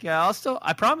deal. Like,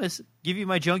 I promise, give you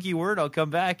my junkie word, I'll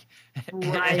come back.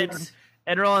 Right.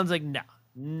 And Roland's like, no.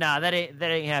 Nah, that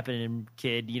ain't happening,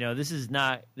 kid. This is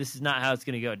not how it's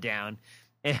gonna go down.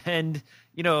 And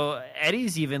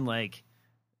Eddie's even like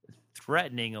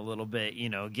threatening a little bit,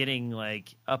 getting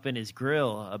like up in his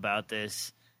grill about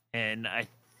this. And I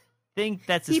think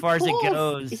that's as far as it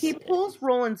goes. He pulls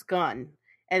Roland's gun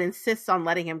and insists on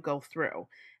letting him go through.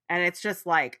 And it's just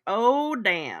like, oh,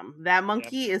 damn, that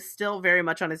monkey is still very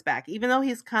much on his back, even though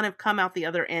he's kind of come out the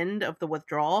other end of the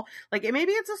withdrawal. Like,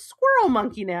 maybe it's a squirrel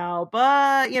monkey now,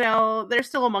 but, there's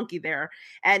still a monkey there.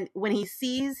 And when he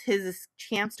sees his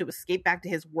chance to escape back to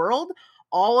his world,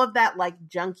 all of that, like,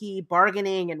 junky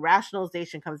bargaining and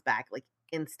rationalization comes back, like,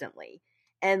 instantly.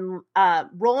 And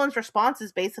Roland's response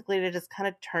is basically to just kind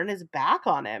of turn his back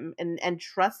on him and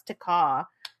trust to Ka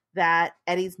that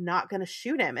Eddie's not going to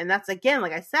shoot him. And that's, again,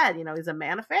 like I said, he's a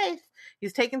man of faith.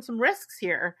 He's taking some risks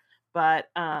here. But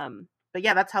but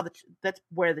yeah, that's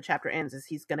where the chapter ends. Is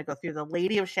he's going to go through the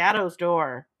Lady of Shadows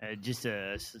door. Just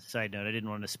a side note, I didn't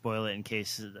want to spoil it in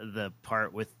case the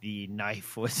part with the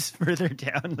knife was further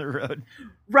down the road.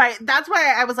 Right. That's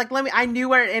why I was like, I knew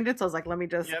where it ended, so I was like, let me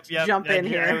just jump in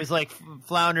here. I was like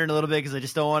floundering a little bit because I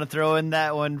just don't want to throw in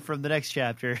that one from the next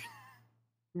chapter.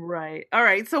 Right. All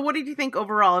right. So what did you think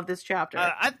overall of this chapter?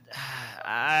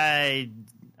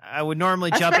 I would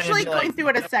normally jump in. Especially going through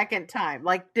it a second time.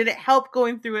 Like, did it help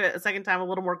going through it a second time a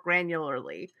little more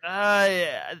granularly?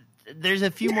 There's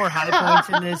a few more high points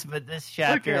in this, but this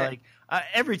chapter,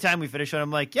 every time we finish one,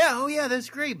 I'm like, yeah, that's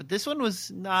great. But this one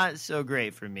was not so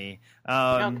great for me.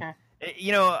 Okay.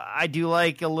 I do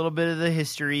like a little bit of the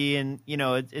history, and,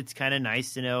 it's kind of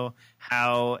nice to know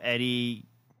how Eddie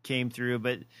came through.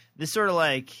 But this sort of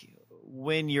like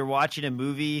when you're watching a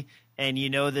movie and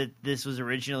you know that this was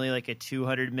originally like a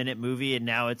 200-minute movie and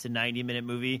now it's a 90-minute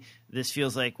movie, this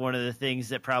feels like one of the things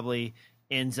that probably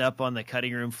ends up on the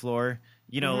cutting room floor.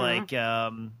 Like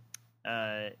in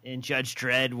Judge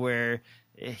Dredd, where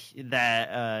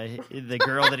the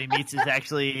girl that he meets is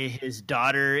actually his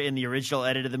daughter in the original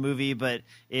edit of the movie, but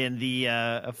in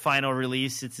the final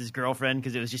release, it's his girlfriend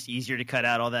because it was just easier to cut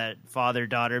out all that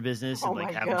father-daughter business and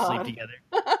have them sleep together.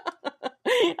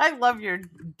 I love your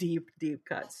deep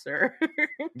cuts, sir.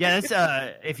 Yeah,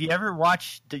 that's if you ever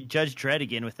watch Judge Dredd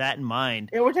again with that in mind.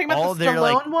 Yeah, we're talking about the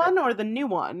Stallone one or the new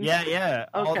one? Yeah. Okay.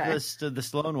 All the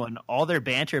Stallone one. All their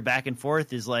banter back and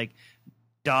forth is like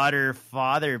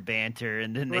daughter-father banter,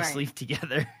 and then they sleep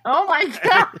together. Oh my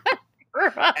god.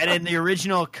 And in the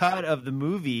original cut of the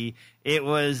movie, it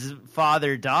was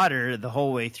father-daughter the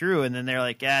whole way through, and then they're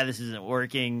like, this isn't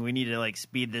working. We need to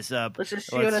speed this up. Let's just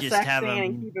shoot a sex scene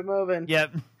and keep it moving.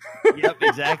 Yep,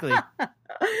 exactly.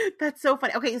 That's so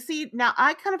funny. Okay, see, now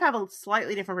I kind of have a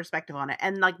slightly different perspective on it,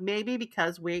 and maybe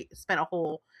because we spent a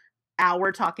whole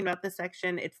hour talking about this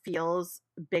section, it feels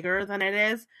bigger than it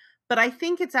is. But I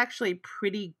think it's actually a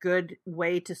pretty good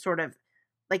way to sort of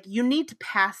you need to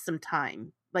pass some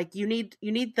time. You need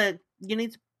to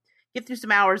get through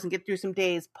some hours and get through some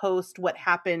days post what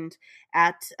happened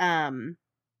at you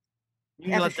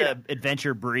let the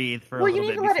adventure breathe for a little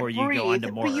bit before you go on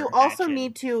to more. But you also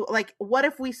need to what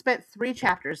if we spent 3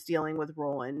 chapters dealing with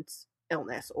Roland's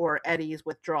illness or Eddie's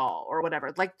withdrawal or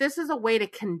whatever? This is a way to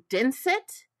condense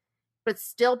it, but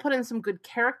still put in some good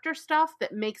character stuff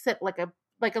that makes it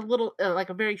a little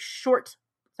a very short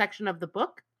section of the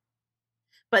book.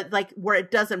 But where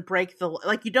it doesn't break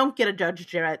you don't get a Judge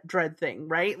Dredd thing,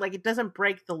 right? It doesn't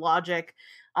break the logic,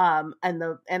 and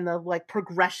the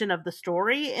progression of the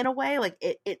story in a way.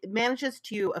 It manages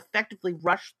to effectively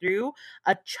rush through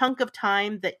a chunk of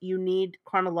time that you need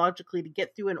chronologically to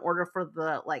get through in order for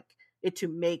it to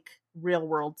make real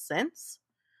world sense.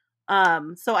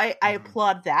 So I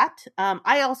applaud that.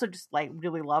 I also just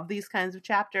really love these kinds of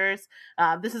chapters.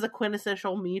 This is a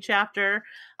quintessential me chapter.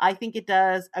 I think it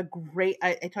does a great,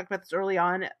 I talked about this early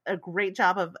on, a great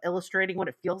job of illustrating what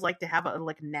it feels like to have a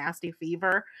nasty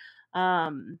fever.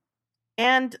 And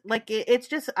it's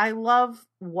just, I love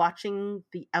watching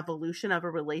the evolution of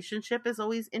a relationship is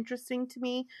always interesting to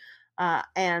me.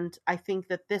 And I think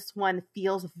that this one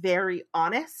feels very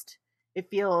honest. It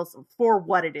feels for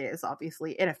what it is,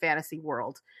 obviously, in a fantasy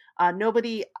world.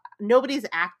 Nobody's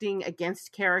acting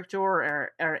against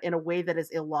character or in a way that is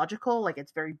illogical.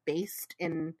 It's very based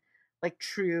in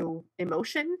true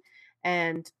emotion.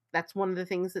 And that's one of the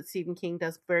things that Stephen King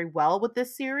does very well with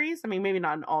this series. I mean, maybe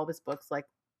not in all of his books.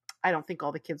 I don't think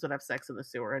all the kids would have sex in the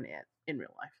sewer in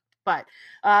real life. But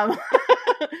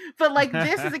but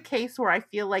this is a case where I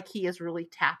feel like he is really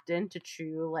tapped into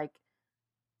true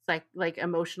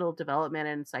emotional development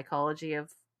and psychology of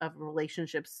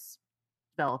relationships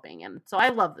developing. And so I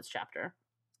love this chapter.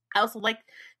 I also like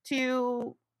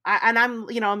to and I'm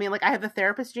I have the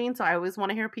therapist gene, so I always want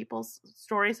to hear people's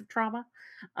stories of trauma.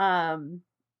 So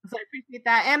I appreciate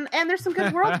that. And there's some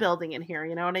good world building in here,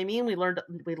 you know what I mean? We learned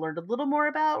a little more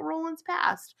about Roland's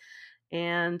past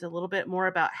and a little bit more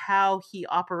about how he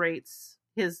operates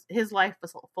his life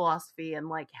philosophy and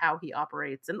how he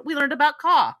operates. And we learned about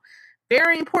Ka.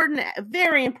 Very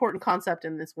important concept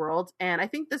in this world. And I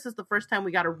think this is the first time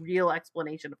we got a real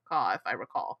explanation of Ka, if I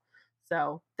recall.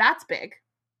 So that's big.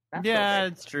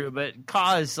 It's true. But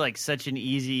Ka is such an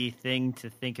easy thing to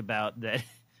think about that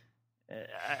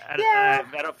I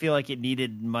don't feel like it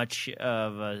needed much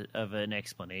of an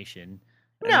explanation.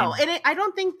 I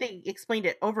don't think they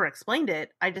over-explained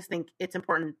it. I just think it's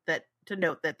important to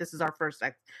note that this is our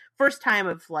first time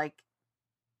of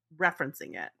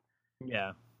referencing it.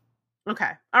 Yeah.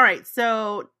 Okay. All right.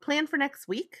 So plan for next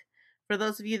week. For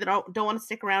those of you that don't want to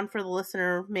stick around for the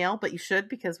listener mail, but you should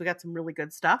because we got some really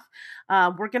good stuff.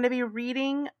 We're going to be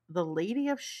reading The Lady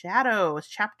of Shadows,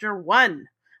 Chapter 1.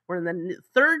 We're in the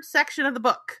third section of the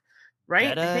book,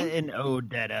 right? Detta and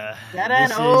Odetta. Detta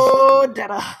and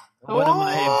Odetta. One of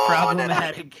my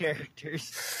problematic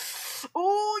characters.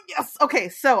 Oh, yes. Okay,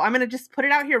 so I'm going to just put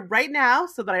it out here right now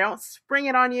so that I don't spring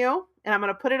it on you. And I'm going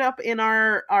to put it up in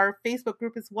our Facebook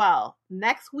group as well.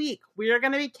 Next week, we are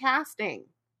going to be casting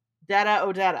Detta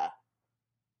Odetta.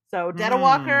 So Detta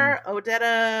Walker,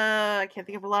 Odetta, I can't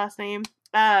think of her last name.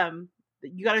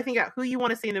 You got to think out who you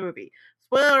want to see in the movie.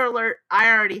 Spoiler alert,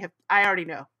 I already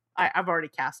know. I've already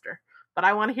cast her. But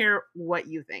I want to hear what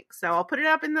you think. So I'll put it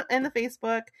up in the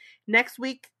Facebook. Next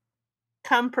week,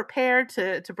 come prepared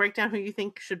to break down who you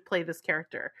think should play this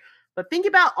character. But think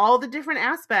about all the different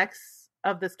aspects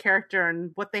of this character and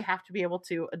what they have to be able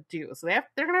to do. So they're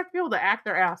going to have to be able to act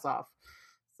their ass off.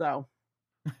 So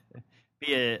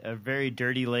be a very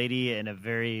dirty lady and a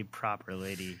very proper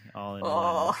lady all in one.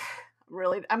 Oh,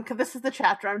 really? This is the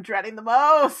chapter I'm dreading the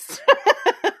most.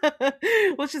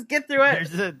 Let's just get through it.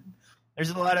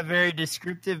 There's a lot of very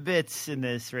descriptive bits in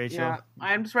this, Rachel. Yeah,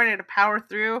 I'm just ready to power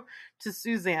through to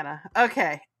Susanna.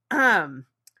 Okay.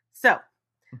 So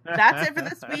that's it for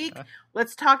this week.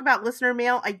 Let's talk about listener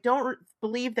mail. I don't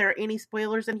believe there are any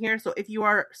spoilers in here. So if you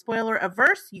are spoiler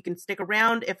averse, you can stick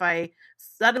around. If I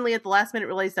suddenly at the last minute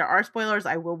realize there are spoilers,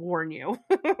 I will warn you.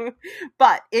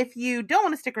 But if you don't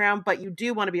want to stick around, but you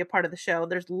do want to be a part of the show,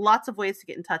 there's lots of ways to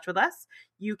get in touch with us.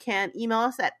 You can email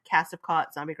us at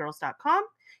castofcaw@zombiegirls.com.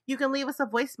 You can leave us a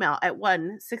voicemail at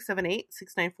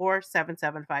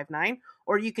 1-678-694-7759,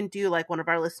 or you can do like one of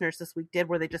our listeners this week did,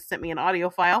 where they just sent me an audio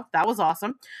file. That was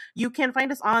awesome. You can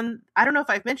find us on, I don't know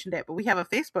if I've mentioned it, but we have a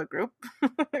Facebook group.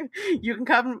 You can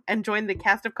come and join the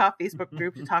Cast of Caw Facebook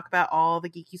group to talk about all the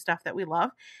geeky stuff that we love.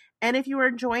 And if you are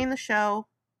enjoying the show,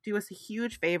 do us a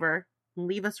huge favor.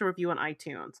 Leave us a review on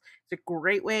iTunes. It's a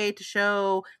great way to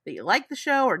show that you like the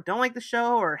show or don't like the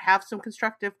show or have some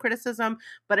constructive criticism,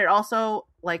 but it also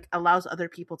like allows other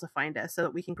people to find us so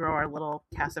that we can grow our little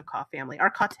Cast of Caw family, our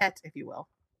quartet, if you will.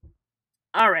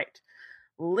 All right.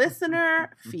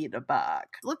 Listener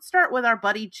feedback. Let's start with our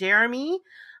buddy Jeremy.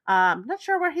 Not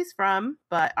sure where he's from,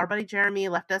 but our buddy Jeremy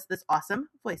left us this awesome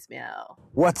voicemail.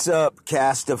 What's up,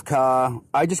 Cast of Caw?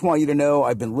 I just want you to know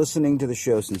I've been listening to the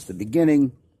show since the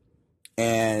beginning.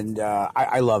 And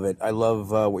I love it. I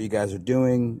love what you guys are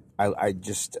doing. I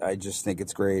just think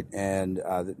it's great. And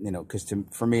because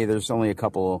for me, there's only a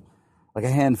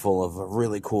handful of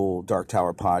really cool Dark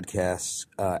Tower podcasts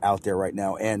out there right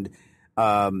now. And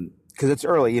because it's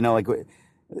early,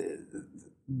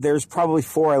 there's probably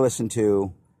 4 I listen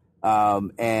to. I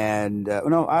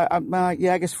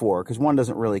guess 4, because 1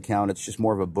 doesn't really count. It's just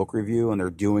more of a book review, and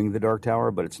they're doing the Dark Tower,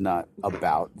 but it's not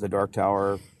about the Dark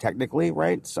Tower technically,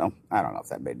 right? So I don't know if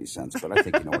that made any sense, but I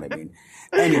think you know what I mean.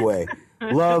 Anyway,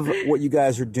 love what you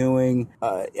guys are doing.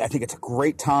 I think it's a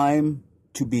great time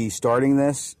to be starting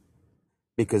this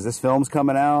because this film's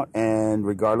coming out, and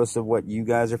regardless of what you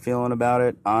guys are feeling about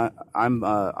it,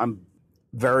 I'm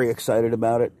very excited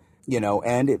about it.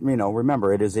 And it,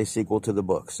 remember, it is a sequel to the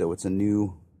book, so it's a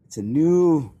new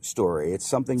story. It's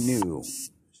something new,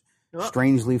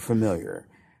 strangely familiar,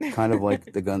 kind of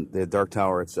like the Dark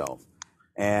Tower itself.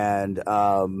 And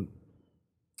I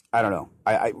don't know.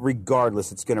 I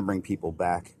regardless, it's going to bring people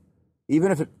back.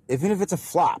 Even if it's a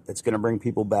flop, it's going to bring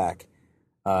people back.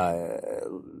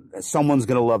 Someone's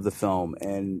going to love the film,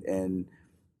 and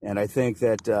I think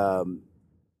that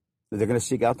they're going to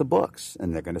seek out the books,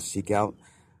 and they're going to seek out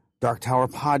Dark Tower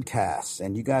podcasts,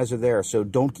 and you guys are there, so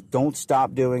don't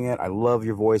stop doing it. I love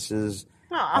your voices.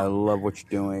 Aww. I love what you're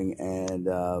doing, and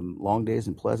long days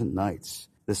and pleasant nights.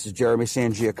 This is Jeremy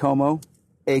Sangiacomo,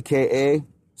 a.k.a.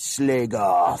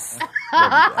 Slagoth.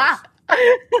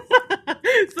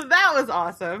 So that was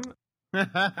awesome.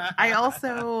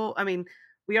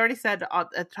 We already said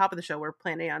at the top of the show we're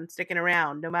planning on sticking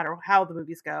around no matter how the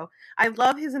movies go. I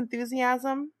love his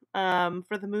enthusiasm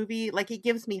for the movie. Like, it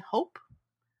gives me hope.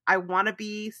 I want to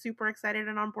be super excited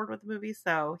and on board with the movie,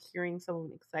 so hearing someone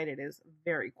excited is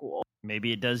very cool.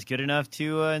 Maybe it does good enough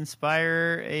to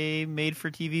inspire a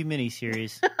made-for-TV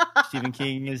miniseries. Stephen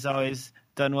King has always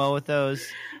done well with those.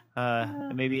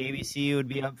 Maybe ABC would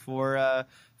be up for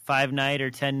 5-night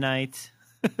or 10-night,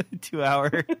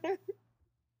 2-hour.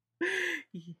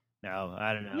 No,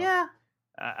 I don't know. Yeah.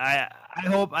 I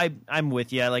hope I'm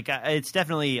with you. Like, it's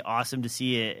definitely awesome to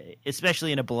see it,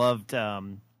 especially in a beloved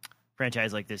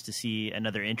franchise like this, to see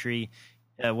another entry.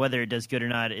 whether it does good or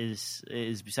not is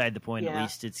beside the point. Yeah. At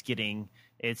least it's getting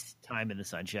its time in the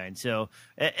sunshine. So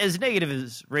as negative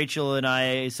as Rachel and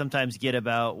I sometimes get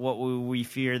about what we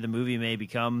fear the movie may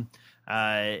become,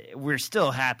 we're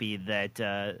still happy that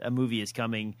a movie is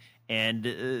coming. And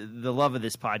the love of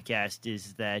this podcast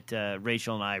is that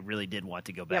Rachel and I really did want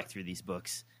to go back through these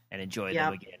books and enjoy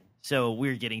them again. So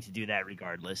we're getting to do that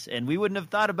regardless. And we wouldn't have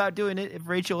thought about doing it if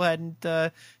Rachel hadn't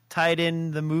tied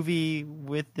in the movie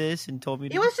with this and told me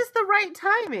to. It was just the right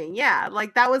timing. Yeah.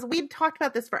 Like we'd talked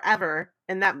about this forever.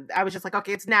 And that I was just like,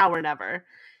 okay, it's now or never.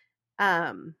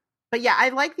 But yeah, I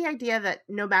like the idea that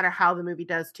no matter how the movie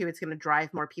does too, it's going to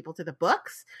drive more people to the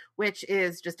books, which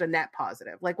is just a net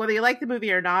positive. Like whether you like the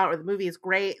movie or not, or the movie is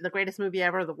great, the greatest movie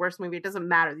ever, the worst movie, it doesn't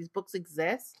matter. These books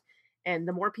exist. And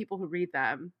the more people who read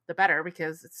them, the better,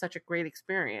 because it's such a great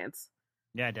experience.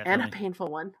 Yeah, definitely. And a painful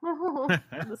one.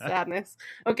 The sadness.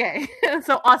 Okay.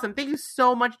 So awesome. Thank you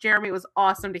so much, Jeremy. It was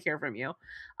awesome to hear from you.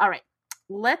 All right.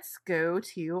 Let's go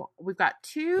to, we've got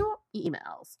 2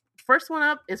 emails. First one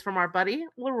up is from our buddy,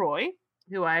 Leroy,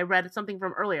 who I read something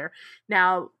from earlier.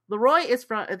 Now,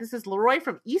 this is Leroy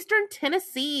from Eastern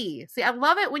Tennessee. See, I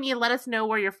love it when you let us know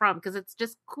where you're from, because it's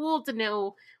just cool to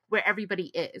know where everybody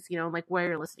is, like where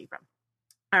you're listening from.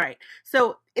 All right.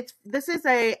 So this is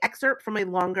a excerpt from a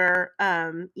longer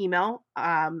email.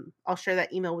 I'll share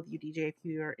that email with you, DJ, if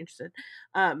you're interested.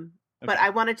 But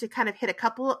I wanted to kind of hit a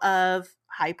couple of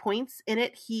high points in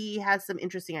it. He has some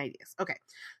interesting ideas. Okay.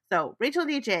 So, Rachel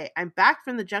DJ, I'm back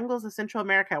from the jungles of Central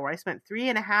America, where I spent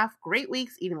 3.5 great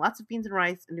weeks eating lots of beans and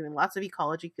rice and doing lots of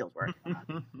ecology fieldwork.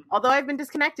 Although I've been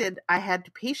disconnected, I had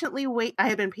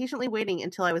been patiently waiting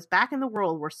until I was back in the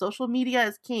world where social media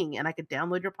is king and I could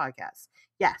download your podcast.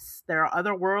 Yes, there are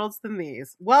other worlds than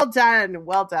these. Well done,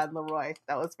 Leroy.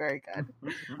 That was very good.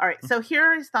 All right, so here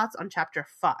are his thoughts on chapter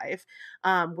 5,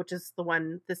 which is the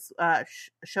one, this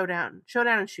showdown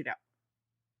and shootout.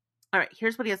 All right,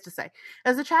 here's what he has to say.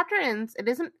 As the chapter ends, it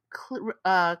isn't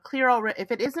clear already.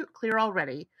 If it isn't clear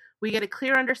already, we get a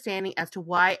clear understanding as to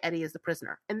why Eddie is the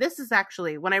prisoner. And this is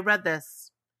actually, when I read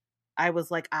this, I was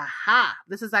like, aha,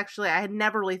 this is actually, I had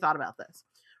never really thought about this.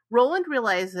 Roland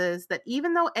realizes that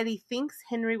even though Eddie thinks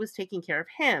Henry was taking care of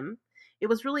him, it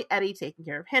was really Eddie taking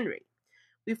care of Henry.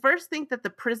 We first think that the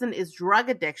prison is drug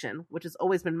addiction, which has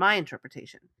always been my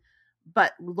interpretation.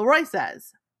 But Leroy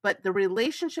says, but the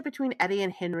relationship between Eddie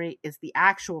and Henry is the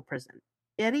actual prison.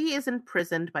 Eddie is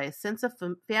imprisoned by a sense of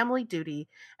family duty,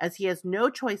 as he has no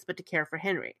choice but to care for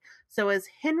Henry. So as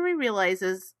Eddie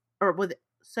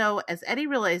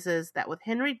realizes that with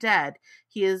Henry dead,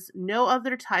 he has no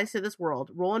other ties to this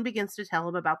world, Roland begins to tell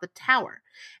him about the tower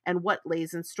and what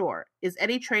lays in store. Is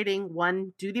Eddie trading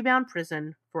one duty-bound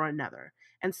prison for another?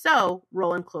 And so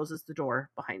Roland closes the door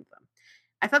behind them.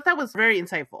 I thought that was very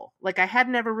insightful. Like, I had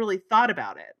never really thought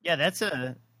about it. Yeah, that's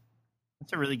a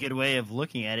really good way of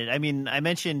looking at it. I mean, I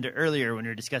mentioned earlier when we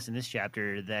were discussing this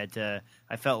chapter that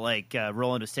I felt like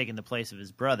Roland was taking the place of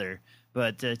his brother,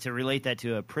 but to relate that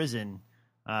to a prison,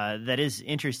 that is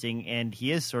interesting, and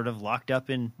he is sort of locked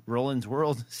up in Roland's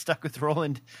world, stuck with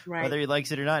Roland, right, whether he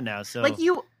likes it or not now. So,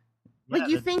 you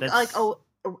think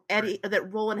Eddie,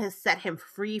 that Roland has set him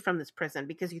free from this prison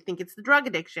because you think it's the drug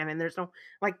addiction and there's no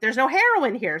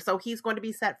heroin here, so he's going to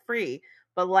be set free.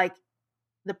 But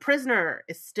the prisoner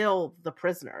is still the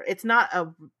prisoner. It's not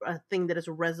a thing that is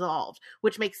resolved,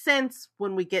 which makes sense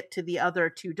when we get to the other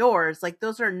 2 doors.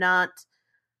 Those are not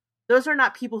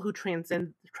people who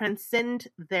transcend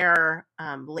their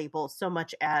labels so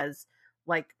much as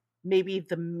maybe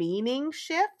the meaning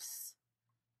shifts,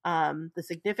 the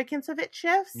significance of it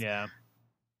shifts. Yeah.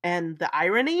 And the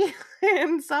irony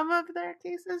in some of their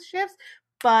cases shifts,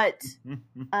 but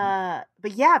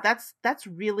yeah, that's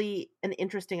really an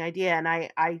interesting idea, and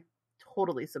I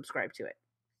totally subscribe to it.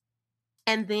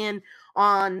 And then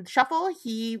on Shuffle,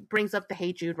 he brings up the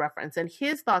Hey Jude reference, and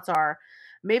his thoughts are,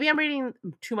 maybe I'm reading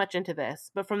too much into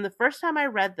this, but from the first time I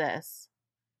read this,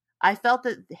 I felt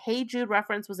that the Hey Jude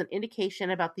reference was an indication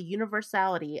about the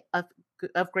universality of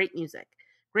great music.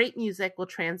 Great music will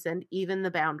transcend even the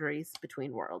boundaries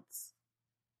between worlds.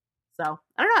 So,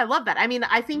 I don't know. I love that. I mean,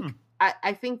 I think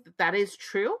I think that is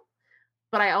true,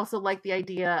 but I also like the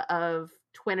idea of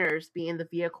Twinners being the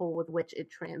vehicle with which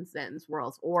it transcends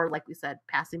worlds, or like we said,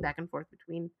 passing back and forth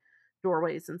between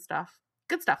doorways and stuff.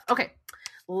 Good stuff. Okay.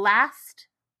 Last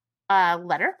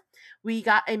letter. We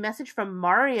got a message from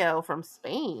Mario from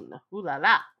Spain. Ooh la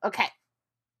la. Okay.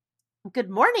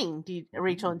 Good morning,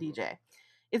 Rachel and DJ.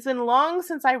 It's been long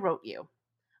since I wrote you.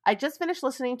 I just finished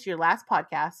listening to your last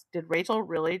podcast. Did Rachel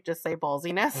really just say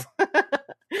ballsiness?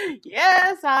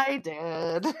 Yes, I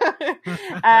did.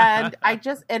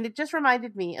 And it just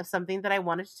reminded me of something that I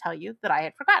wanted to tell you that I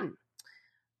had forgotten.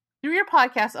 Through your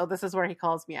podcast, this is where he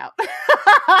calls me out.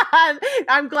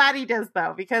 I'm glad he does,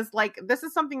 though, because like this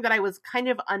is something that I was kind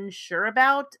of unsure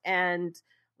about, and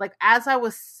like as I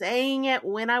was saying it,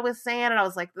 when I was saying it, I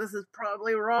was like, this is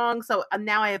probably wrong. So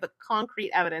now I have a concrete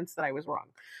evidence that I was wrong.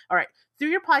 All right. Through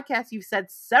your podcast, you've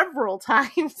said several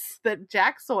times that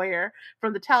Jack Sawyer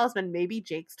from The Talisman may be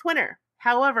Jake's twinner.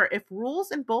 However, if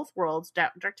rules in both worlds,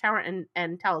 Dark Tower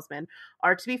and Talisman,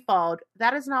 are to be followed,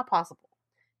 that is not possible.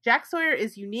 Jack Sawyer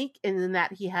is unique in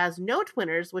that he has no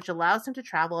twinners, which allows him to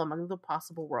travel among the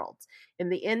possible worlds. In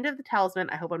the end of The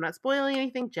Talisman, I hope I'm not spoiling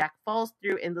anything, Jack falls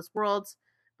through endless worlds,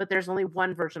 but there's only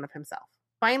one version of himself.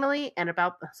 Finally,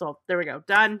 so there we go.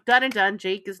 Done.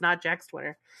 Jake is not Jack's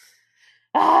twinner.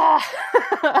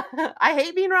 I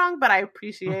hate being wrong, but I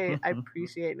appreciate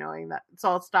knowing that. So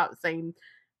I'll stop saying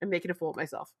and making a fool of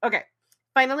myself. Okay.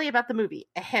 Finally, about the movie.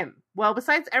 Ahem. Well,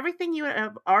 besides everything you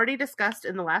have already discussed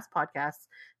in the last podcast,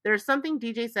 there's something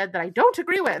DJ said that I don't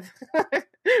agree with.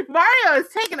 Mario is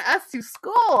taking us to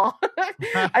school. I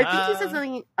think he said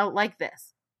something like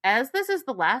this. As this is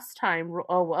the last time...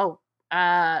 spoiler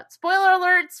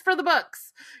alerts for the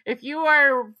books. If you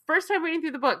are first time reading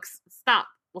through the books, stop.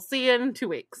 We'll see you in 2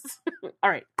 weeks. All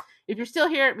right. If you're still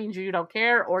here, it means you don't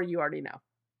care or you already know.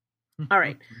 All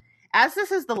right. As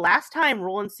this is the last time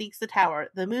Roland seeks the tower,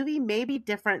 the movie may be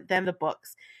different than the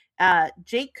books.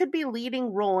 Jake could be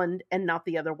leading Roland and not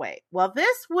the other way. Well,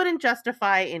 this wouldn't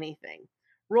justify anything.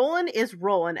 Roland is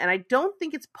Roland, and I don't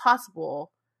think it's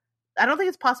possible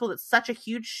that such a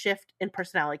huge shift in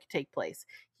personality could take place.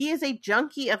 He is a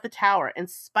junkie of the tower in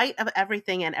spite of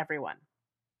everything and everyone.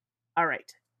 All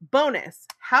right. Bonus.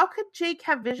 How could Jake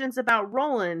have visions about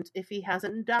Roland if he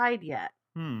hasn't died yet?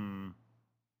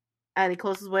 And he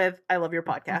closes with, I love your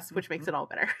podcast, which makes it all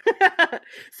better.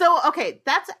 So, okay,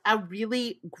 that's a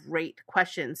really great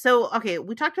question. So, okay,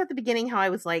 we talked about at the beginning how I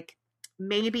was like,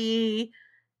 maybe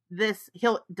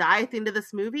he'll die at the end of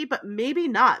this movie, but maybe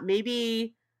not.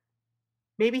 Maybe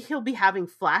he'll be having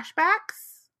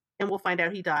flashbacks and we'll find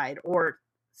out he died, or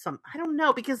I don't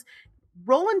know, because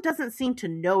Roland doesn't seem to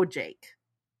know Jake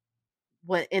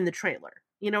in the trailer.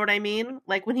 You know what I mean?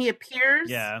 Like when he appears.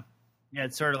 Yeah,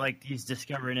 it's sort of like he's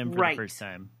discovering him for the first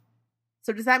time.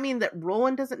 So does that mean that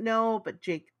Roland doesn't know, but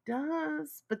Jake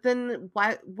does? But then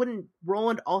why wouldn't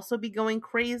Roland also be going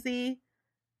crazy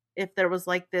if there was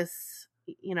like this,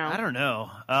 you know? I don't know.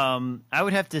 I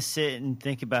would have to sit and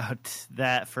think about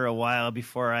that for a while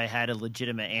before I had a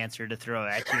legitimate answer to throw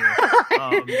at you.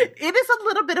 It is a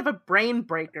little bit of a brain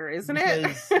breaker, isn't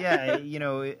it?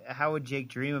 Yeah, how would Jake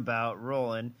dream about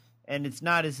Roland? And it's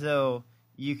not as though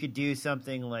you could do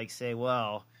something like say,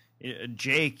 well,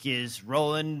 Jake is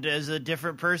Roland as a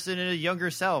different person and a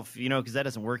younger self, because that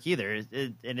doesn't work either.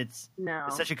 It's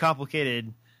such a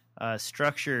complicated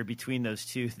structure between those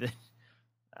two that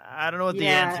I don't know what the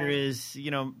answer is.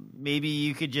 Maybe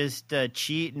you could just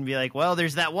cheat and be like, well,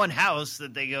 there's that one house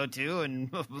that they go to,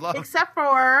 and blah. Except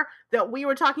for that we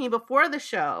were talking before the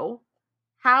show.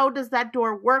 How does that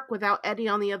door work without Eddie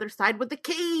on the other side with the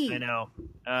key? I know.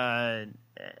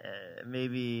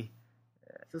 Maybe.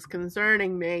 This is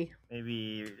concerning me.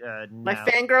 Maybe my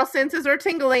fangirl senses are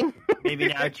tingling. Maybe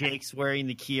now Jake's wearing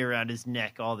the key around his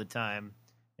neck all the time.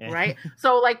 Right?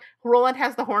 So, like, Roland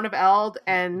has the Horn of Eld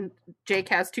and Jake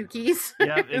has 2 keys?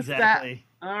 Yep, exactly.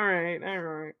 All right.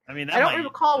 I mean, I don't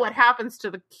recall what happens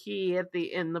to the key at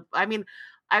the end. I mean,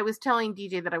 I was telling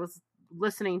DJ that I was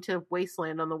listening to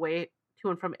Wasteland on the way to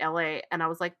and from LA, and I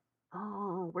was like,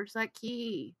 oh, where's that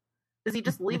key? Does he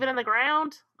just leave it in the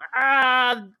ground?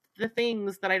 The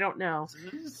things that I don't know.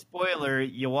 Spoiler,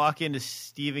 you walk into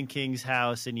Stephen King's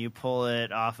house and you pull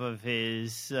it off of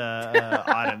his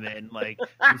ottoman, like,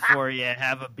 before you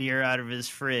have a beer out of his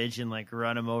fridge and, like,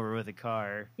 run him over with a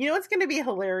car. You know what's going to be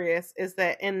hilarious is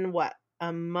that in,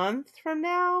 a month from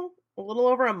now? A little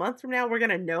over a month from now, we're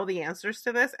going to know the answers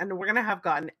to this, and we're going to have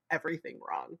gotten everything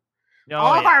wrong.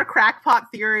 All of our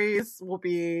crackpot theories will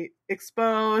be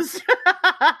exposed.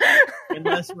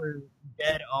 Unless we're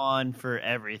dead on for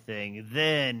everything,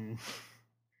 then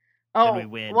we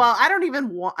win. Well, I don't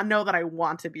even know that I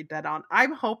want to be dead on.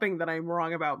 I'm hoping that I'm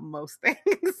wrong about most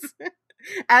things.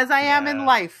 As I am in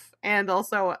life. And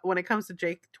also when it comes to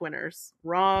Jake Twinners.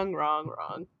 Wrong.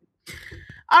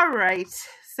 All right.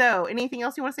 So, anything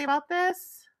else you want to say about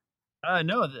this?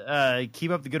 No, keep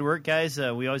up the good work, guys.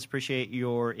 We always appreciate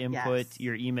your input,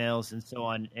 your emails, and so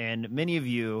on. And many of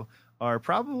you are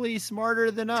probably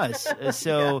smarter than us.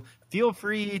 So feel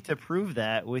free to prove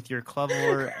that with your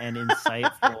clever and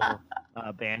insightful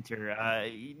banter.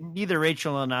 Neither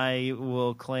Rachel and I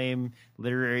will claim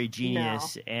literary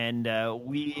genius, and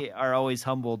we are always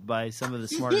humbled by some of the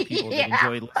smarter people that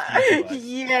enjoy listening to us.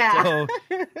 Yeah. So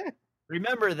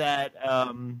remember that.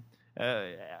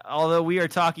 Although we are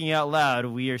talking out loud,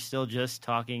 we are still just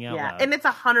talking out loud. And it's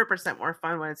 100% more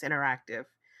fun when it's interactive.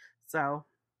 So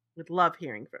we'd love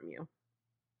hearing from you.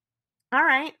 All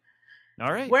right.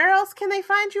 Where else can they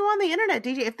find you on the internet,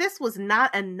 DJ? If this was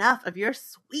not enough of your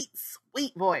sweet,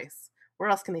 sweet voice, where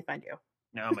else can they find you?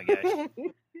 Oh my gosh.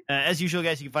 As usual,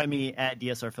 guys, you can find me at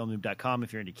dslrfilmnoob.com.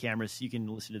 If you're into cameras, you can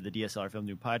listen to the DSLR Film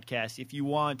Noob podcast. If you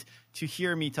want to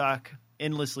hear me talk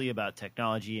endlessly about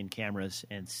technology and cameras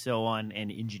and so on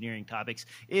and engineering topics,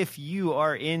 if you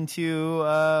are into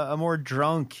a more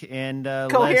drunk and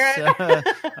less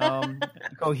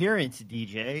coherent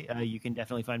DJ, you can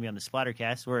definitely find me on the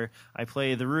Splattercast, where I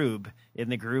play the Rube in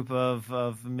the group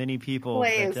of many people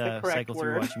that cycle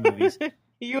through watching movies.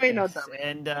 You ain't no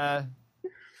dummy.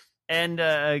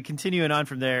 And continuing on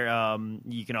from there,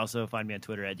 you can also find me on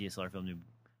Twitter at DSLR Film Noob.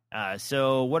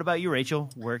 So what about you, Rachel?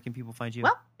 Where can people find you?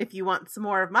 Well, if you want some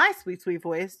more of my sweet, sweet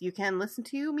voice, you can listen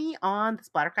to me on the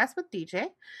Splattercast with DJ,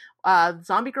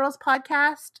 Zombie Girls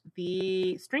podcast,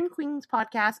 the String Queens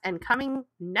podcast, and coming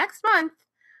next month,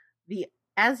 the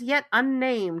as yet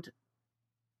unnamed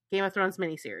Game of Thrones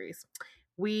miniseries.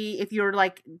 If you're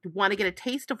want to get a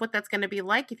taste of what that's going to be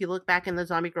like, if you look back in the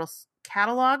Zombie Girls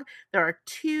catalog, there are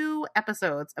 2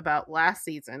 episodes about last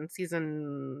season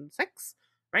 6,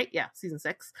 right? Yeah, season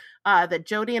 6, that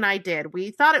Jody and I did. We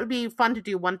thought it would be fun to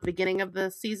do one at the beginning of the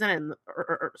season and,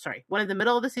 one in the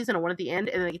middle of the season and one at the end,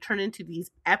 and then they turn into these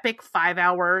epic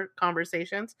 5-hour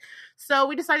conversations. So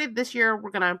we decided this year we're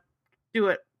going to do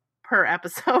it per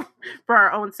episode for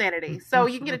our own sanity. So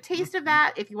you can get a taste of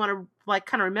that if you want to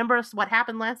kind of remember what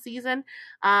happened last season.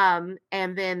 And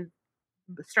then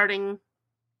starting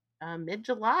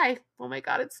mid-July, oh my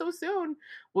God, it's so soon,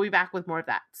 we'll be back with more of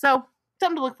that. So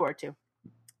something to look forward to.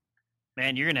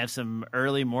 Man, you're going to have some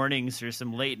early mornings or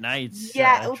some late nights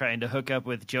trying to hook up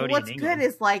with Jody. What's good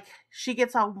is she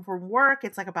gets home from work.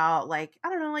 It's about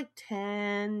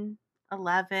 10,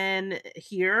 11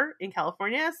 here in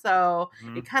California, so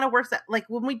it kind of works out.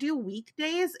 When we do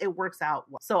weekdays, it works out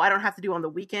well. So I don't have to do on the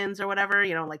weekends or whatever,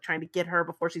 trying to get her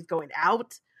before she's going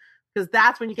out, because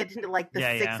that's when you get into the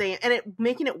 6 a.m. and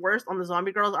making it worse on the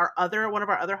Zombie Girls. One of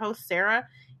our other hosts, Sarah,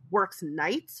 works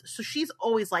nights, so she's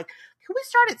always can we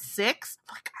start at 6?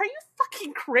 Are you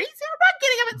fucking crazy? I'm not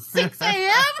getting up at 6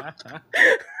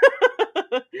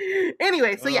 a.m.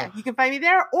 Anyway, so you can find me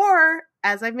there, or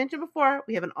as I've mentioned before,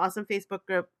 we have an awesome Facebook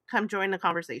group. Come join the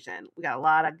conversation. We got a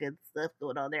lot of good stuff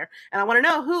going on there, and I want to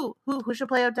know who should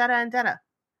play Odetta and Detta.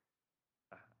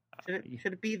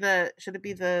 Should it be the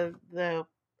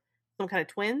some kind of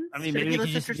twins? I mean, should maybe it be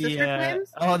the sister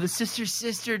twins? Oh, the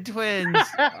sister twins.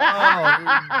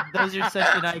 Oh, those are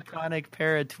such an iconic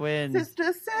pair of twins.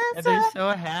 Sister. And they're so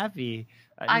happy.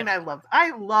 I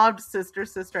loved Sister.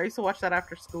 I used to watch that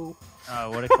after school.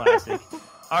 Oh, what a classic.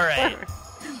 All right.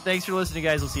 Thanks for listening,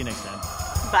 guys. We'll see you next time.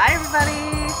 Bye,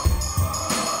 everybody.